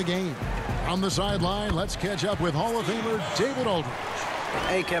 rebounds in the game. On the sideline, let's catch up with Hall of Famer David Aldridge.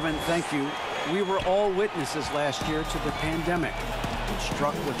 Hey, Kevin, thank you. We were all witnesses last year to the pandemic, which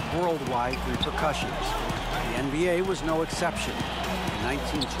struck with worldwide repercussions. The NBA was no exception. The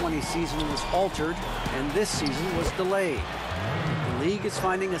 1920 season was altered, and this season was delayed. The league is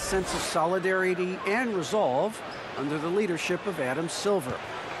finding a sense of solidarity and resolve under the leadership of Adam Silver.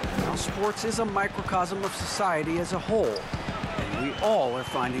 Now, sports is a microcosm of society as a whole, and we all are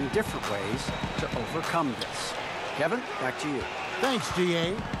finding different ways to overcome this. Kevin, back to you. Thanks,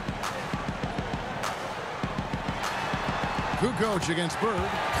 D.A. Kukoc against Bird.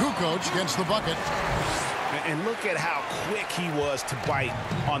 Kukoc against the bucket. And look at how quick he was to bite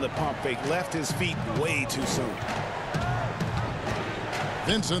on the pump fake. Left his feet way too soon.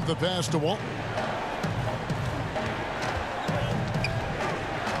 Vincent, the pass to Walton.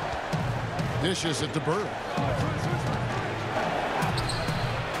 Dishes it to Bird.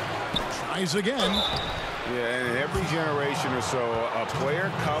 Tries again. Yeah, and in every generation or so, a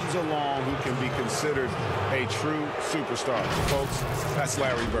player comes along who can be considered a true superstar. Folks, that's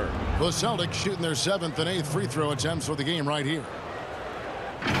Larry Bird. The Celtics shooting their 7th and 8th free throw attempts for the game right here.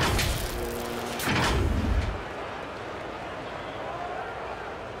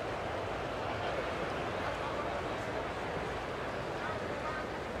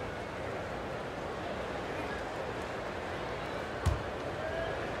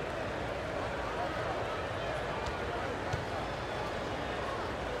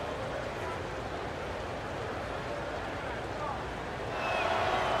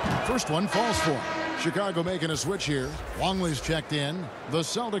 First one falls for him. Chicago making a switch here. Longley's checked in. The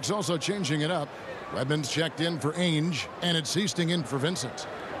Celtics also changing it up. Redmond's checked in for Ainge, and it's Seasting in for Vincent.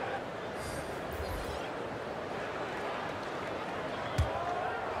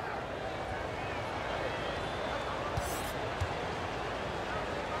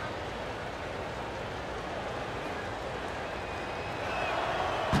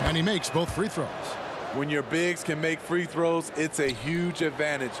 And he makes both free throws. When your bigs can make free throws, it's a huge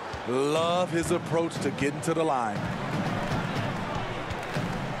advantage. Love his approach to getting to the line.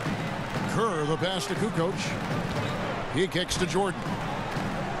 Kerr, the pass to Kukoc. He kicks to Jordan.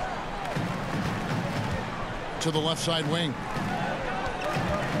 To the left side wing.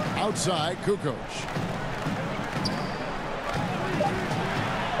 Outside, Kukoc.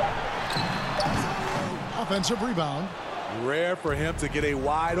 Offensive rebound. Rare for him to get a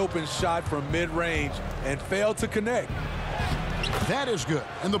wide open shot from mid-range and fail to connect. That is good.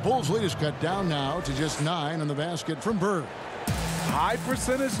 And the Bulls' lead is cut down now to just 9 on the basket from Bird. High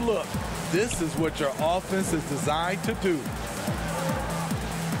percentage look. This is what your offense is designed to do.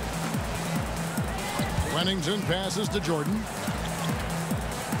 Rennington passes to Jordan.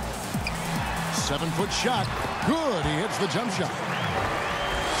 7-foot shot. Good. He hits the jump shot.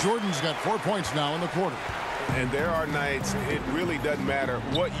 Jordan's got 4 points now in the quarter. And there are nights it really doesn't matter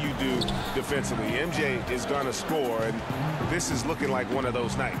what you do defensively. MJ is going to score, and this is looking like one of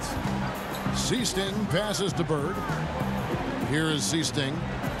those nights. Seasting passes to Bird. Here is Seasting.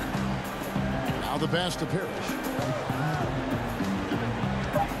 Now the pass to Parrish.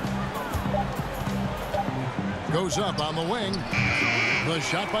 Goes up on the wing. The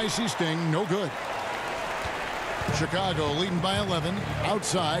shot by Seasting, no good. Chicago leading by 11.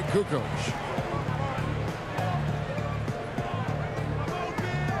 Outside, Kukoc.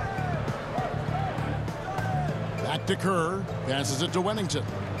 Back to Kerr. Passes it to Wennington.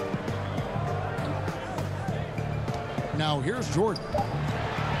 Now here's Jordan.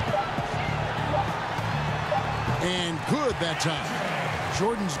 And good that time.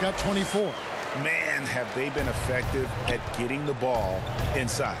 Jordan's got 24. Man, have they been effective at getting the ball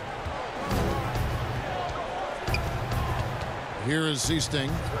inside. Here is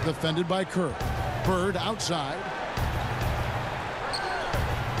Seasting, defended by Kerr. Bird outside.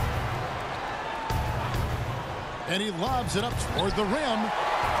 And he lobs it up toward the rim.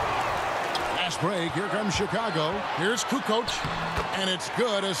 Fast break. Here comes Chicago. Here's Kukoc. And it's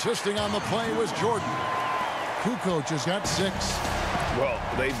good. Assisting on the play was Jordan. Kukoc has got 6. Well,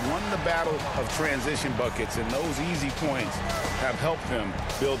 they've won the battle of transition buckets, and those easy points have helped them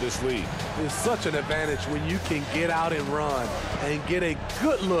build this lead. It's such an advantage when you can get out and run and get a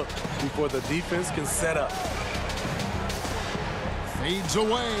good look before the defense can set up. Fades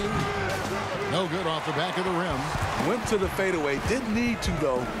away. No good off the back of the rim. Went to the fadeaway. Didn't need to,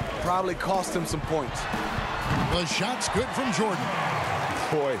 though. Probably cost him some points. The shot's good from Jordan.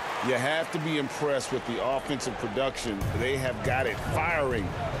 Boy, you have to be impressed with the offensive production. They have got it firing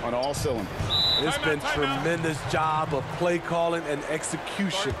on all cylinders. It's been tremendous job of play calling and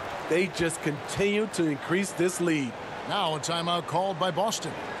execution. They just continue to increase this lead. Now a timeout called by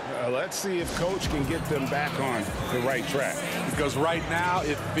Boston. Let's see if Coach can get them back on the right track. Because right now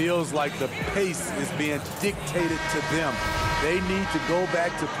it feels like the pace is being dictated to them. They need to go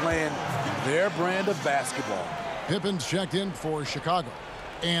back to playing their brand of basketball. Pippen's checked in for Chicago.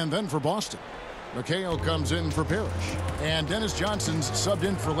 And then for Boston. McHale comes in for Parrish. And Dennis Johnson's subbed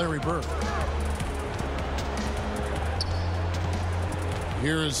in for Larry Bird.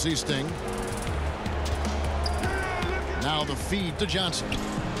 Here is Seasting. Now the feed to Johnson.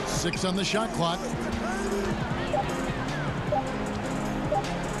 6 on the shot clock.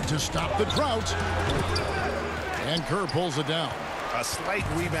 To stop the drought. And Kerr pulls it down. A slight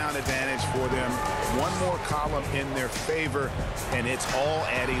rebound advantage for them. One more column in their favor, and it's all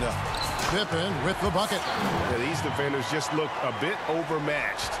adding up. Pippen with the bucket. Yeah, these defenders just look a bit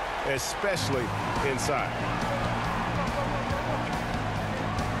overmatched, especially inside.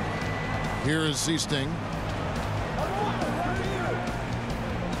 Here is Seasting.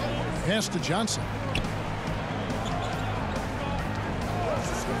 Pass to Johnson.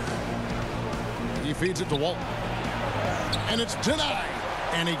 He feeds it to Walton. And it's denied.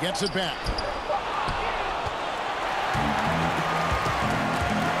 And he gets it back.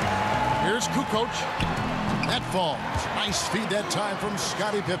 Here's Kukoc. That falls. Nice feed that time from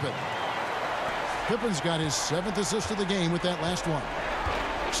Scottie Pippen. Pippen's got his 7th assist of the game with that last one.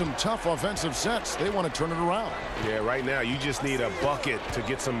 Some tough offensive sets. They want to turn it around. Yeah, right now you just need a bucket to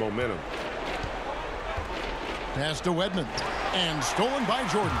get some momentum. Pass to Wedman. And stolen by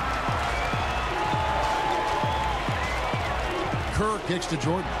Jordan. Kerr kicks to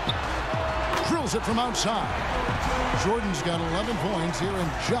Jordan. Drills it from outside. Jordan's got 11 points here in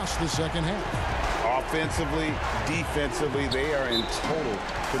just the second half. Offensively, defensively, they are in total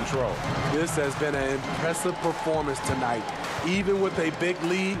control. This has been an impressive performance tonight. Even with a big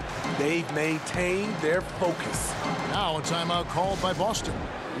lead, they've maintained their focus. Now a timeout called by Boston.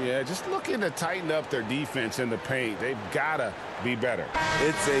 Yeah, just looking to tighten up their defense in the paint. They've got to be better.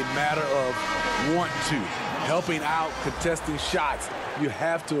 It's a matter of want to. Helping out, contesting shots. You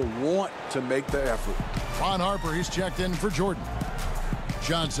have to want to make the effort. Ron Harper, he's checked in for Jordan.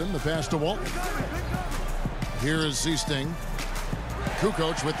 Johnson, the pass to Walton. Here is Seasting.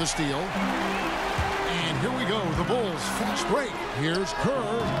 Kukoc with the steal. And here we go, the Bulls fast break. Here's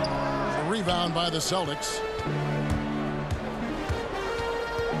Kerr. The rebound by the Celtics.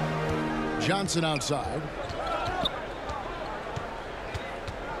 Johnson outside.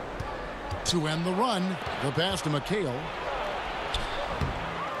 To end the run, the pass to McHale.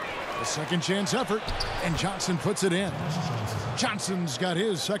 A second chance effort, and Johnson puts it in. Johnson's got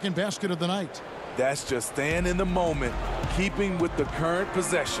his second basket of the night. That's just staying in the moment, keeping with the current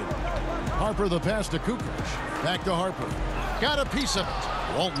possession. Harper the pass to Kukoc. Back to Harper. Got a piece of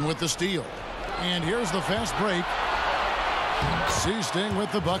it. Walton with the steal. And here's the fast break. Seasting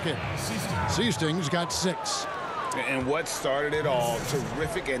with the bucket. Seasting's got 6. And what started it all,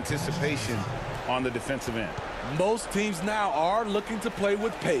 terrific anticipation on the defensive end. Most teams now are looking to play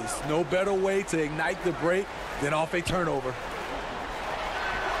with pace. No better way to ignite the break than off a turnover.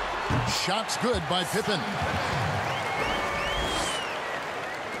 Shot's good by Pippen.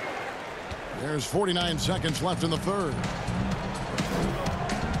 There's 49 seconds left in the third.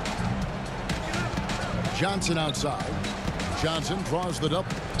 Johnson outside. Johnson draws the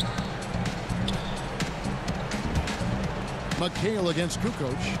double. McHale against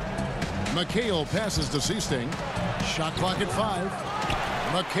Kukoc. McHale passes to Seasting. Shot clock at 5.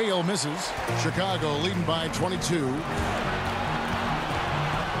 McHale misses. Chicago leading by 22.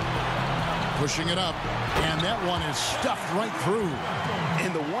 Pushing it up. And that one is stuffed right through.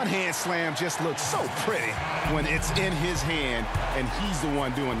 And the one-hand slam just looks so pretty when it's in his hand and he's the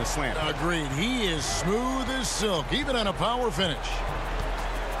one doing the slam. Agreed. He is smooth as silk, even on a power finish.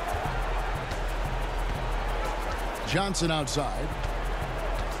 Johnson outside.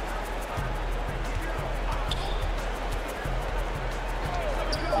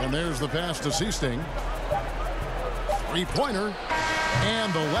 And there's the pass to Seasting. Three-pointer.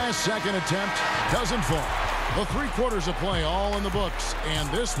 And the last-second attempt doesn't fall. The 3 quarters of play all in the books. And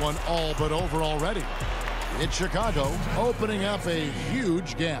this one all but over already. It's Chicago opening up a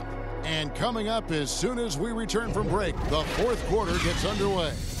huge gap. And coming up as soon as we return from break, the 4th quarter gets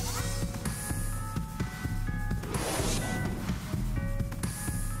underway.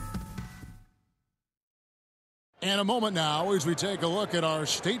 And a moment now as we take a look at our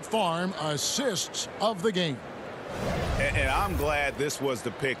State Farm assists of the game. And I'm glad this was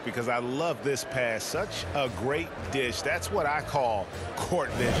the pick because I love this pass. Such a great dish. That's what I call court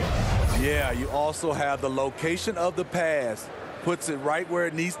vision. Yeah, you also have the location of the pass. Puts it right where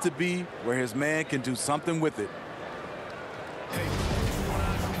it needs to be, where his man can do something with it.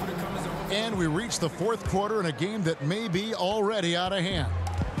 And we reach the 4th quarter in a game that may be already out of hand.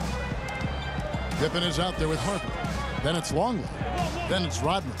 Pippen is out there with Harper. Then it's Longley. Then it's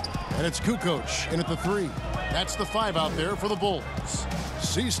Rodman. And it's Kukoc in at the 3. That's the 5 out there for the Bulls.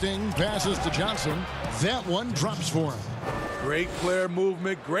 Seasting passes to Johnson. That one drops for him. Great player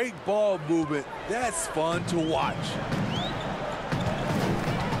movement, great ball movement. That's fun to watch.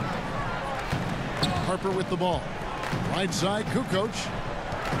 Harper with the ball. Right side, Kukoc.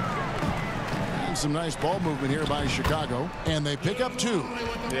 And some nice ball movement here by Chicago. And they pick up 2.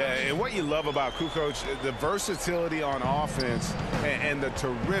 Yeah, and what you love about Kukoc, the versatility on offense and the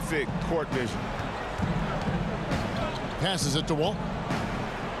terrific court vision. Passes it to Walt.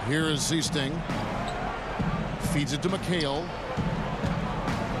 Here is Seasting. Feeds it to McHale.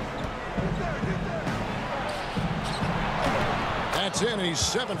 That's in, and he's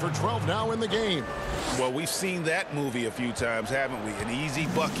 7 for 12 now in the game. Well, we've seen that movie a few times, haven't we? An easy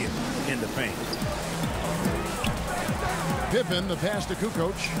bucket in the paint. Pippen, the pass to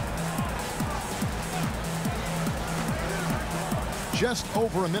Kukoc. Just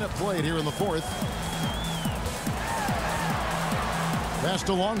over a minute played here in the 4th. Pass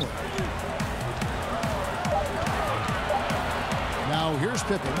to Longley. Now here's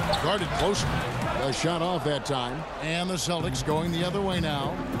Pippen, guarded closely. A shot off that time. And the Celtics going the other way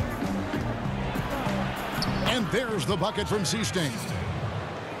now. And there's the bucket from Seasting.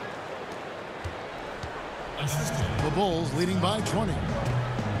 The Bulls leading by 20.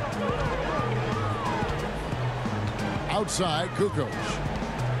 Outside, Kukoc.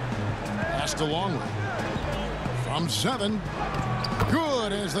 Pass to Longley. From 7.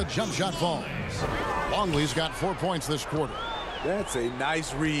 Good as the jump shot falls. Longley's got 4 points this quarter. That's a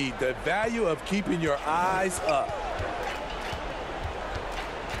nice read. The value of keeping your eyes up.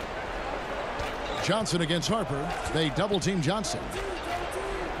 Johnson against Harper. They double-team Johnson.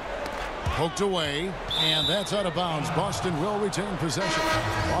 Poked away, and that's out of bounds. Boston will retain possession.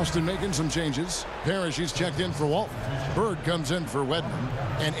 Boston making some changes. Parrish is checked in for Walton. Bird comes in for Wedman,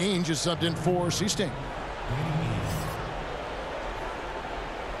 and Ainge is subbed in for Seasting.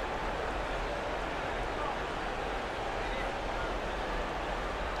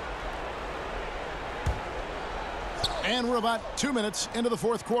 And we're about 2 minutes into the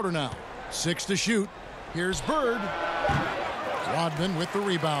 4th quarter now. 6 to shoot. Here's Bird. Rodman with the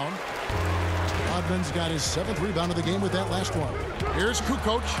rebound. Rodman's got his 7th rebound of the game with that last one. Here's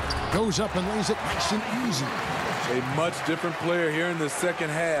Kukoc. Goes up and lays it nice and easy. A much different player here in the 2nd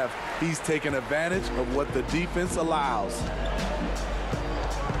half. He's taken advantage of what the defense allows.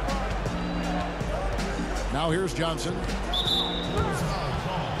 Now here's Johnson.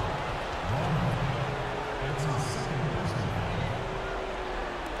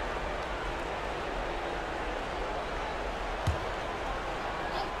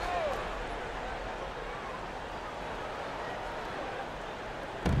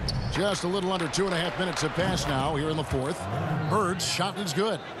 Just a little under 2.5 minutes have passed now here in the 4th. Bird's shot is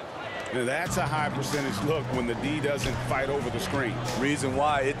good. Now that's a high percentage look when the D doesn't fight over the screen. Reason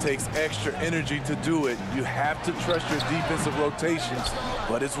why it takes extra energy to do it. You have to trust your defensive rotations,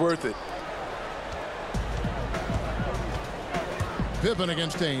 but it's worth it. Pippen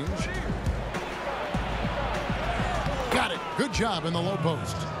against Ainge. Got it. Good job in the low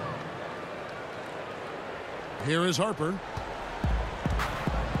post. Here is Harper.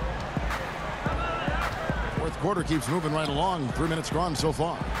 4th quarter keeps moving right along. 3 minutes gone so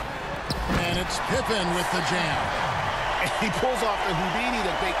far. And it's Pippen with the jam. He pulls off the Houdini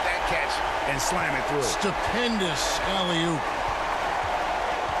to make that catch and slam it through. Stupendous alley-oop.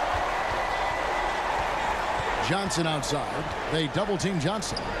 Johnson outside. They double-team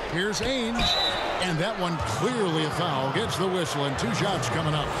Johnson. Here's Ainge. And that one clearly a foul. Gets the whistle and 2 shots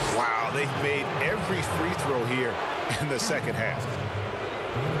coming up. Wow, they've made every free throw here in the 2nd half.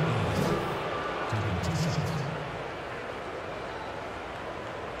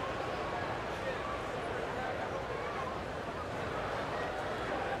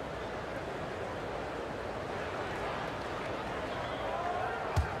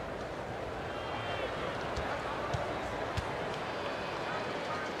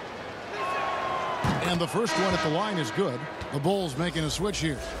 And the first one at the line is good. The Bulls making a switch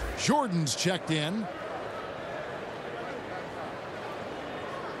here. Jordan's checked in.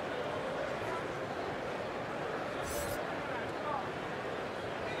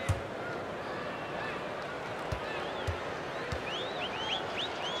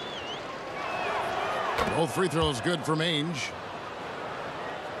 Both free throws good from Ainge.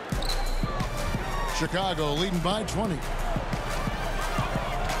 Chicago leading by 20.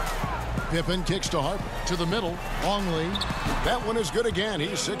 Pippen kicks to Harper. To the middle. Longley. That one is good again.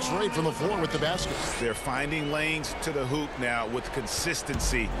 He's 6 for 8 from the floor with the basket. They're finding lanes to the hoop now with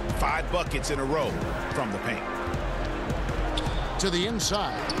consistency. 5 buckets in a row from the paint. To the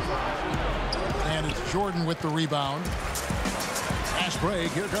inside. And it's Jordan with the rebound. Fast break.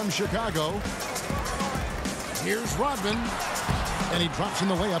 Here comes Chicago. Here's Rodman. And he drops in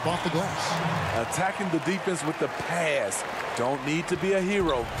the layup off the glass. Attacking the defense with the pass. Don't need to be a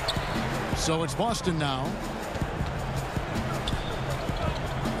hero. So it's Boston now.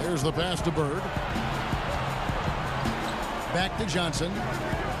 There's the pass to Bird. Back to Johnson.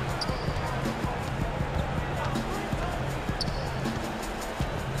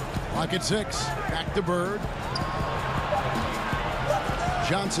 Clock at 6. Back to Bird.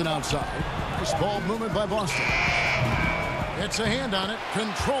 Johnson outside. Nice ball movement by Boston. Gets a hand on it,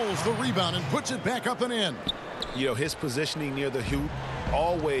 controls the rebound, and puts it back up and in. You know, his positioning near the hoop,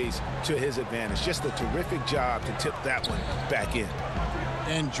 always to his advantage. Just a terrific job to tip that one back in.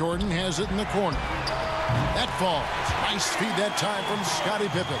 And Jordan has it in the corner. That falls. Nice feed that time from Scottie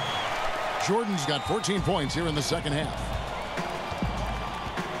Pippen. Jordan's got 14 points here in the second half.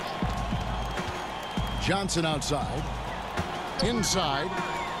 Johnson outside. Inside.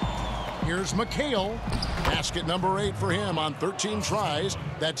 Here's McHale. Basket number 8 for him on 13 tries.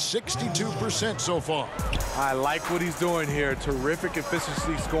 That's 62% so far. I like what he's doing here. Terrific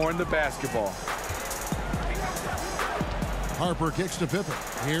efficiency scoring the basketball. Harper kicks to Pippen.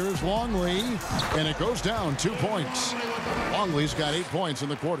 Here's Longley. And it goes down 2 points. Longley's got 8 points in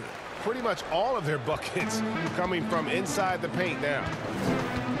the quarter. Pretty much all of their buckets coming from inside the paint now.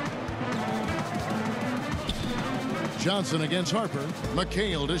 Johnson against Harper.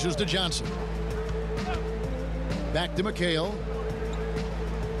 McHale dishes to Johnson. Back to McHale.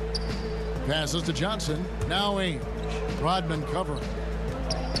 Passes to Johnson. Now Ainge. Rodman covering.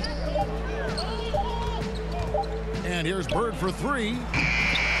 And here's Bird for 3.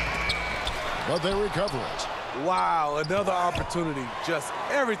 But they recover it. Wow, another opportunity. Just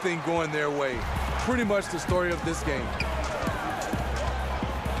everything going their way. Pretty much the story of this game.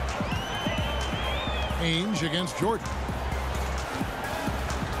 Ainge against Jordan.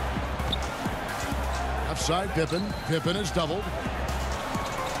 Outside Pippen. Pippen is doubled.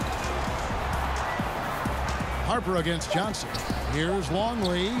 Harper against Johnson. Here's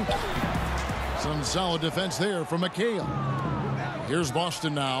Longley. Some solid defense there from McHale. Here's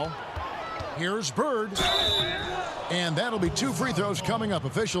Boston now. Here's Bird. And that'll be 2 free throws coming up.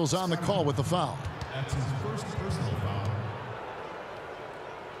 Officials on the call with the foul. That's his first personal foul.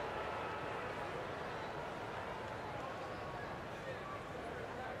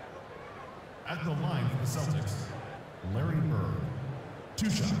 At the line for the Celtics, Larry Bird. 2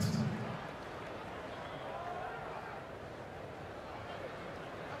 shots.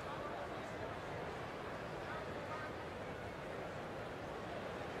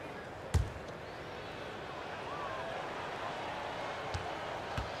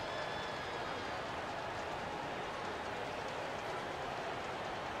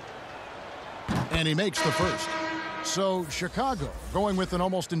 And he makes the first. So Chicago going with an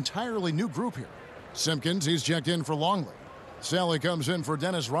almost entirely new group here. Simpkins, he's checked in for Longley. Sally comes in for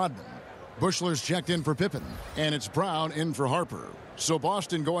Dennis Rodman. Bushler's checked in for Pippen. And it's Brown in for Harper. So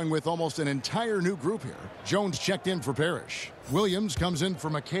Boston going with almost an entire new group here. Jones checked in for Parrish. Williams comes in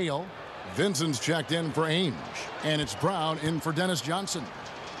for McHale. Vincent's checked in for Ainge. And it's Brown in for Dennis Johnson.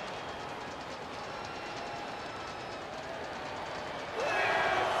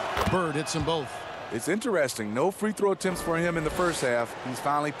 Bird hits them both. It's interesting. No free throw attempts for him in the first half. He's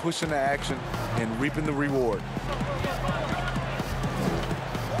finally pushing the action and reaping the reward.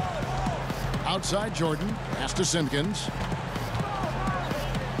 Outside Jordan. Pass to Simpkins.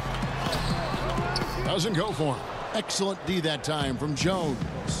 Doesn't go for him. Excellent D that time from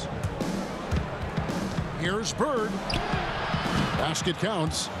Jones. Here's Bird. Basket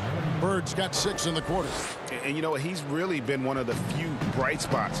counts. Bird's got 6 in the quarter. And you know, he's really been one of the few bright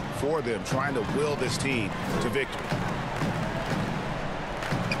spots for them, trying to will this team to victory.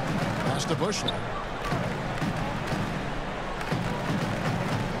 Pass to Bushler.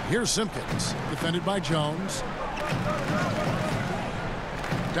 Here's Simpkins, defended by Jones.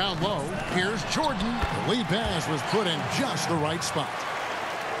 Down low, here's Jordan. The lead pass was put in just the right spot.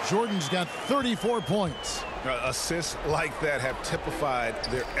 Jordan's got 34 points. Assists like that have typified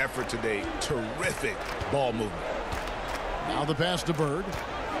their effort today. Terrific ball movement. Now the pass to Bird.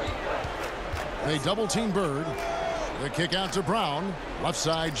 They double team Bird. The kick out to Brown. Left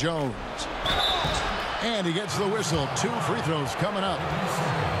side Jones. And he gets the whistle. 2 free throws coming up.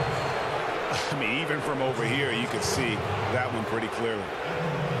 I mean, even from over here, you could see that one pretty clearly.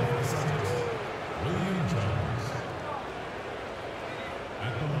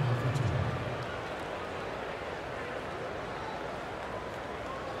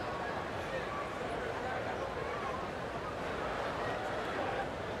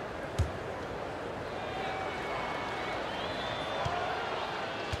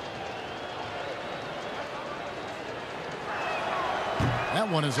 That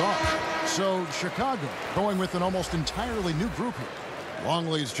one is off. So Chicago going with an almost entirely new group here.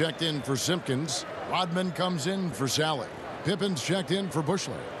 Longley's checked in for Simpkins. Rodman comes in for Sally. Pippen's checked in for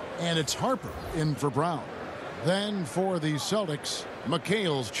Bushler. And it's Harper in for Brown. Then for the Celtics,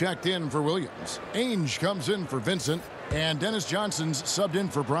 McHale's checked in for Williams. Ainge comes in for Vincent. And Dennis Johnson's subbed in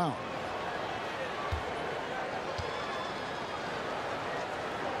for Brown.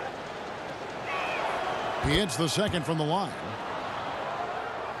 He hits the second from the line.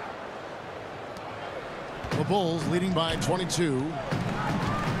 The Bulls leading by 22.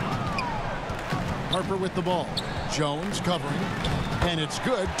 Harper with the ball. Jones covering. And it's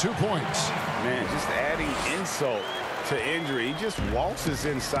good. 2 points. Man, just adding insult to injury. He just waltzes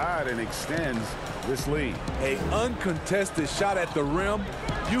inside and extends this lead. An uncontested shot at the rim.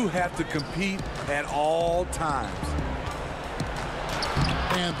 You have to compete at all times.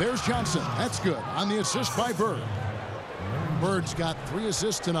 And there's Johnson. That's good on the assist by Bird. Bird's got 3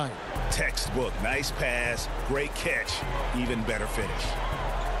 assists tonight. Textbook. Nice pass. Great catch. Even better finish.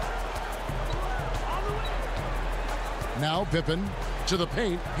 Now Pippen to the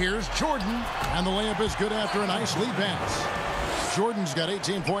paint. Here's Jordan. And the layup is good after a nice lead pass. Jordan's got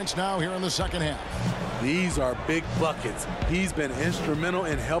 18 points now here in the second half. These are big buckets. He's been instrumental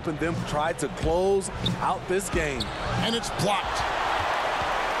in helping them try to close out this game. And it's blocked.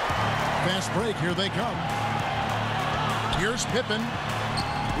 Fast break. Here they come. Here's Pippen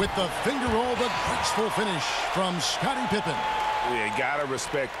with the finger roll, the graceful finish from Scottie Pippen. Yeah, gotta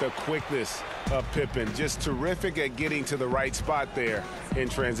respect the quickness of Pippen. Just terrific at getting to the right spot there in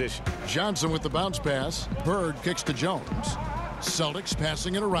transition. Johnson with the bounce pass. Bird kicks to Jones. Celtics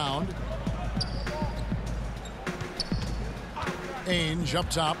passing it around. Ainge up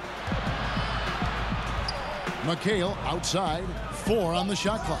top. McHale outside. 4 on the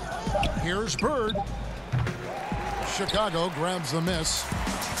shot clock. Here's Bird. Chicago grabs the miss.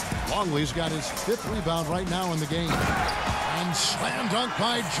 Longley's got his 5th rebound right now in the game. And slam dunk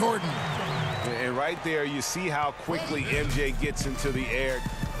by Jordan. And right there, you see how quickly MJ gets into the air.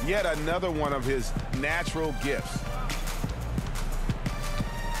 Yet another one of his natural gifts.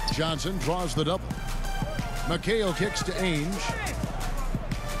 Johnson draws the double. McHale kicks to Ainge.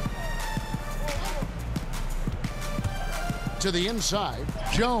 To the inside,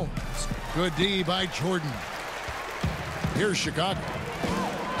 Jones. Good D by Jordan. Here's Chicago.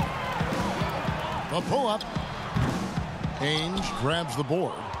 The pull-up. Ainge grabs the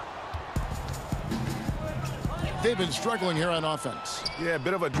board. They've been struggling here on offense. Yeah, a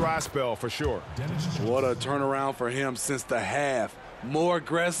bit of a dry spell for sure. What a turnaround for him since the half. More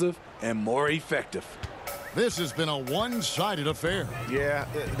aggressive and more effective. This has been a one-sided affair. Yeah,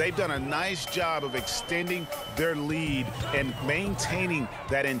 they've done a nice job of extending their lead and maintaining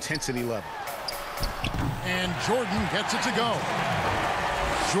that intensity level. And Jordan gets it to go.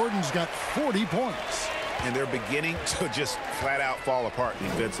 Jordan's got 40 points. And they're beginning to just flat out fall apart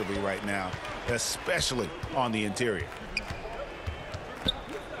defensively right now, especially on the interior.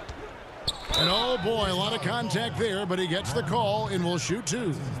 And oh boy, a lot of contact there, but he gets the call and will shoot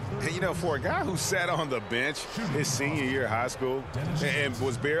 2. And, you know, for a guy who sat on the bench his senior year of high school and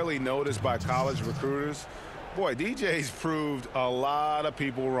was barely noticed by college recruiters, boy, DJ's proved a lot of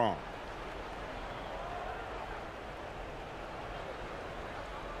people wrong.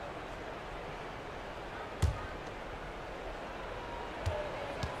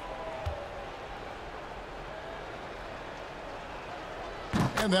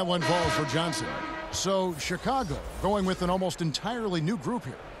 And that one falls for Johnson. So Chicago going with an almost entirely new group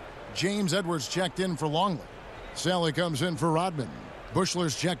here. James Edwards checked in for Longley. Sally comes in for Rodman.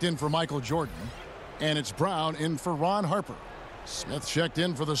 Bushler's checked in for Michael Jordan. And it's Brown in for Ron Harper. Smith checked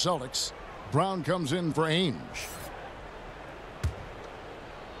in for the Celtics. Brown comes in for Ainge.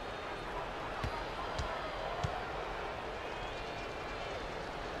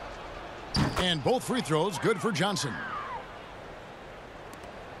 And both free throws good for Johnson.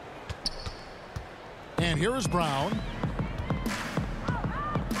 And here is Brown.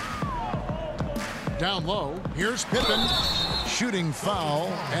 Down low. Here's Pippen. Shooting foul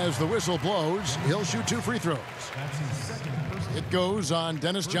as the whistle blows. He'll shoot 2 free throws. It goes on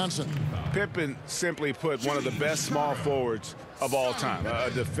Dennis Johnson. Pippen, simply put, one of the best small forwards of all time. A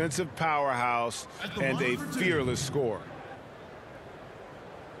defensive powerhouse and a fearless scorer.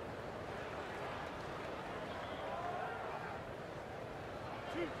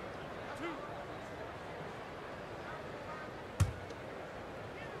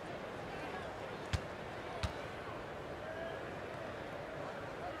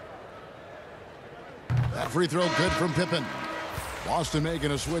 That free throw good from Pippen. Boston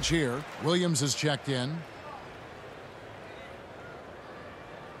making a switch here. Williams has checked in.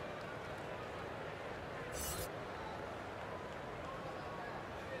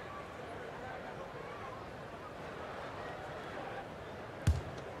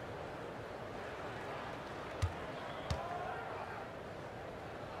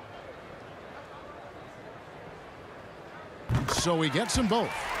 So he gets them both.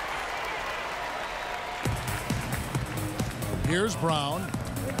 Here's Brown.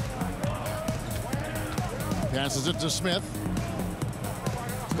 Passes it to Smith.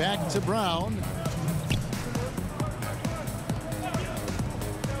 Back to Brown.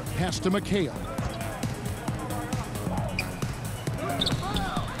 Pass to McHale.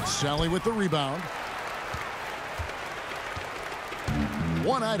 Sally with the rebound.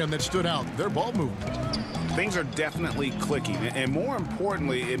 One item that stood out, their ball movement. Things are definitely clicking, and more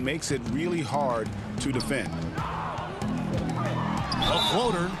importantly, it makes it really hard to defend. A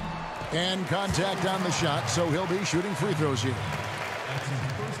floater and contact on the shot, so he'll be shooting free throws here. That's his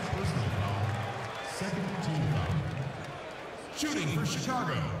first personal foul. Second team foul. Shooting for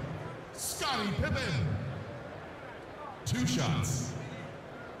Chicago, Scottie Pippen. 2 shots.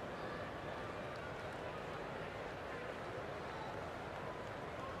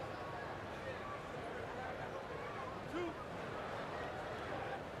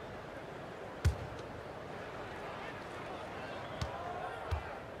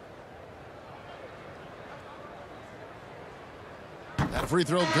 That free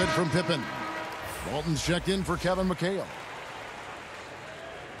throw good from Pippen. Walton's checked in for Kevin McHale.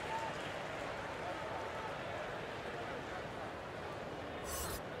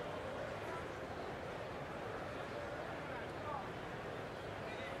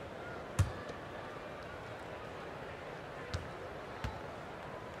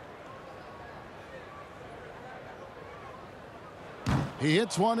 He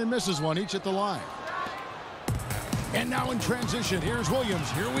hits one and misses one, each at the line. And now in transition, here's Williams.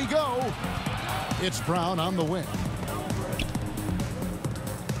 Here we go. It's Brown on the wing.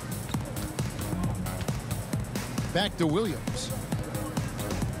 Back to Williams.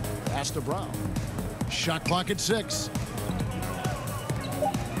 Pass to Brown. Shot clock at 6.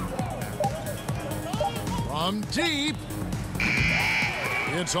 From deep.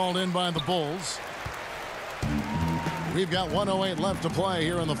 It's hauled in by the Bulls. We've got 1:08 left to play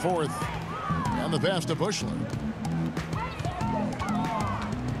here in the 4th. And the pass to Bushler.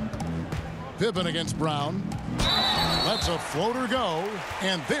 Pippen against Brown. Lets a floater go.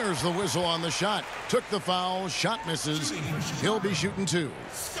 And there's the whistle on the shot. Took the foul. Shot misses. He'll be shooting 2.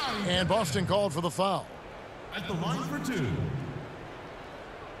 And Boston called for the foul. At the line for 2.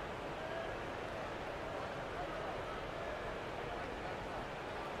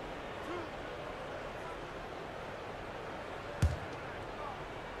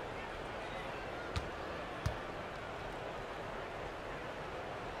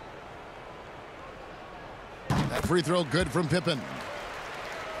 That free throw good from Pippen.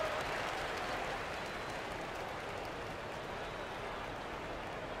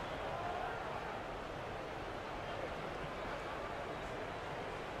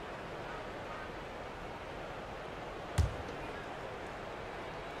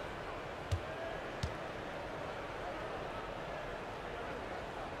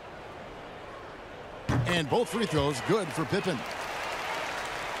 And both free throws good for Pippen.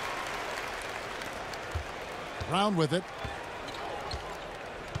 Brown with it.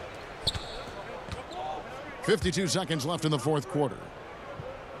 52 seconds left in the 4th quarter.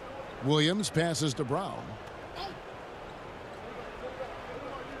 Williams passes to Brown.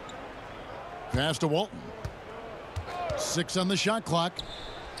 Pass to Walton. 6 on the shot clock.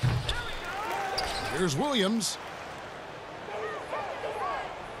 Here's Williams.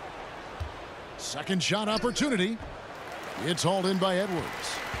 Second shot opportunity. It's hauled in by Edwards.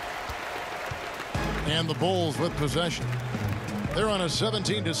 And the Bulls with possession. They're on a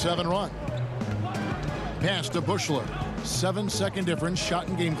 17-7 run. Pass to Bushler. 7-second difference, shot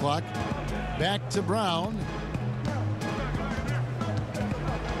and game clock. Back to Brown.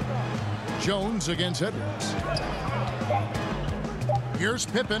 Jones against Edwards. Here's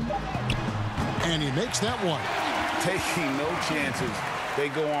Pippen. And he makes that one. Taking no chances. They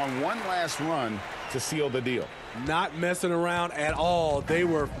go on one last run to seal the deal. Not messing around at all. They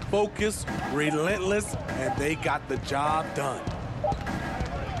were focused, relentless, and they got the job done.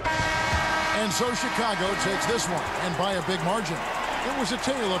 And so Chicago takes this one, and by a big margin. It was a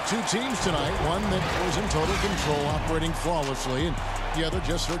tale of two teams tonight, one that was in total control, operating flawlessly, and the other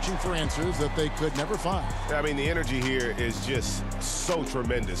just searching for answers that they could never find. I mean, the energy here is just so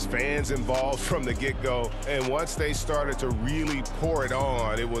tremendous. Fans involved from the get-go, and once they started to really pour it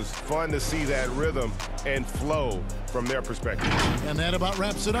on, it was fun to see that rhythm and flow from their perspective. And that about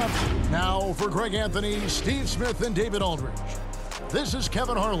wraps it up. Now for Greg Anthony, Steve Smith, and David Aldridge, this is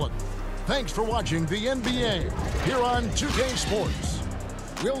Kevin Harlan. Thanks for watching the NBA here on 2K Sports.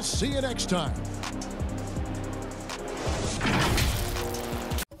 We'll see you next time.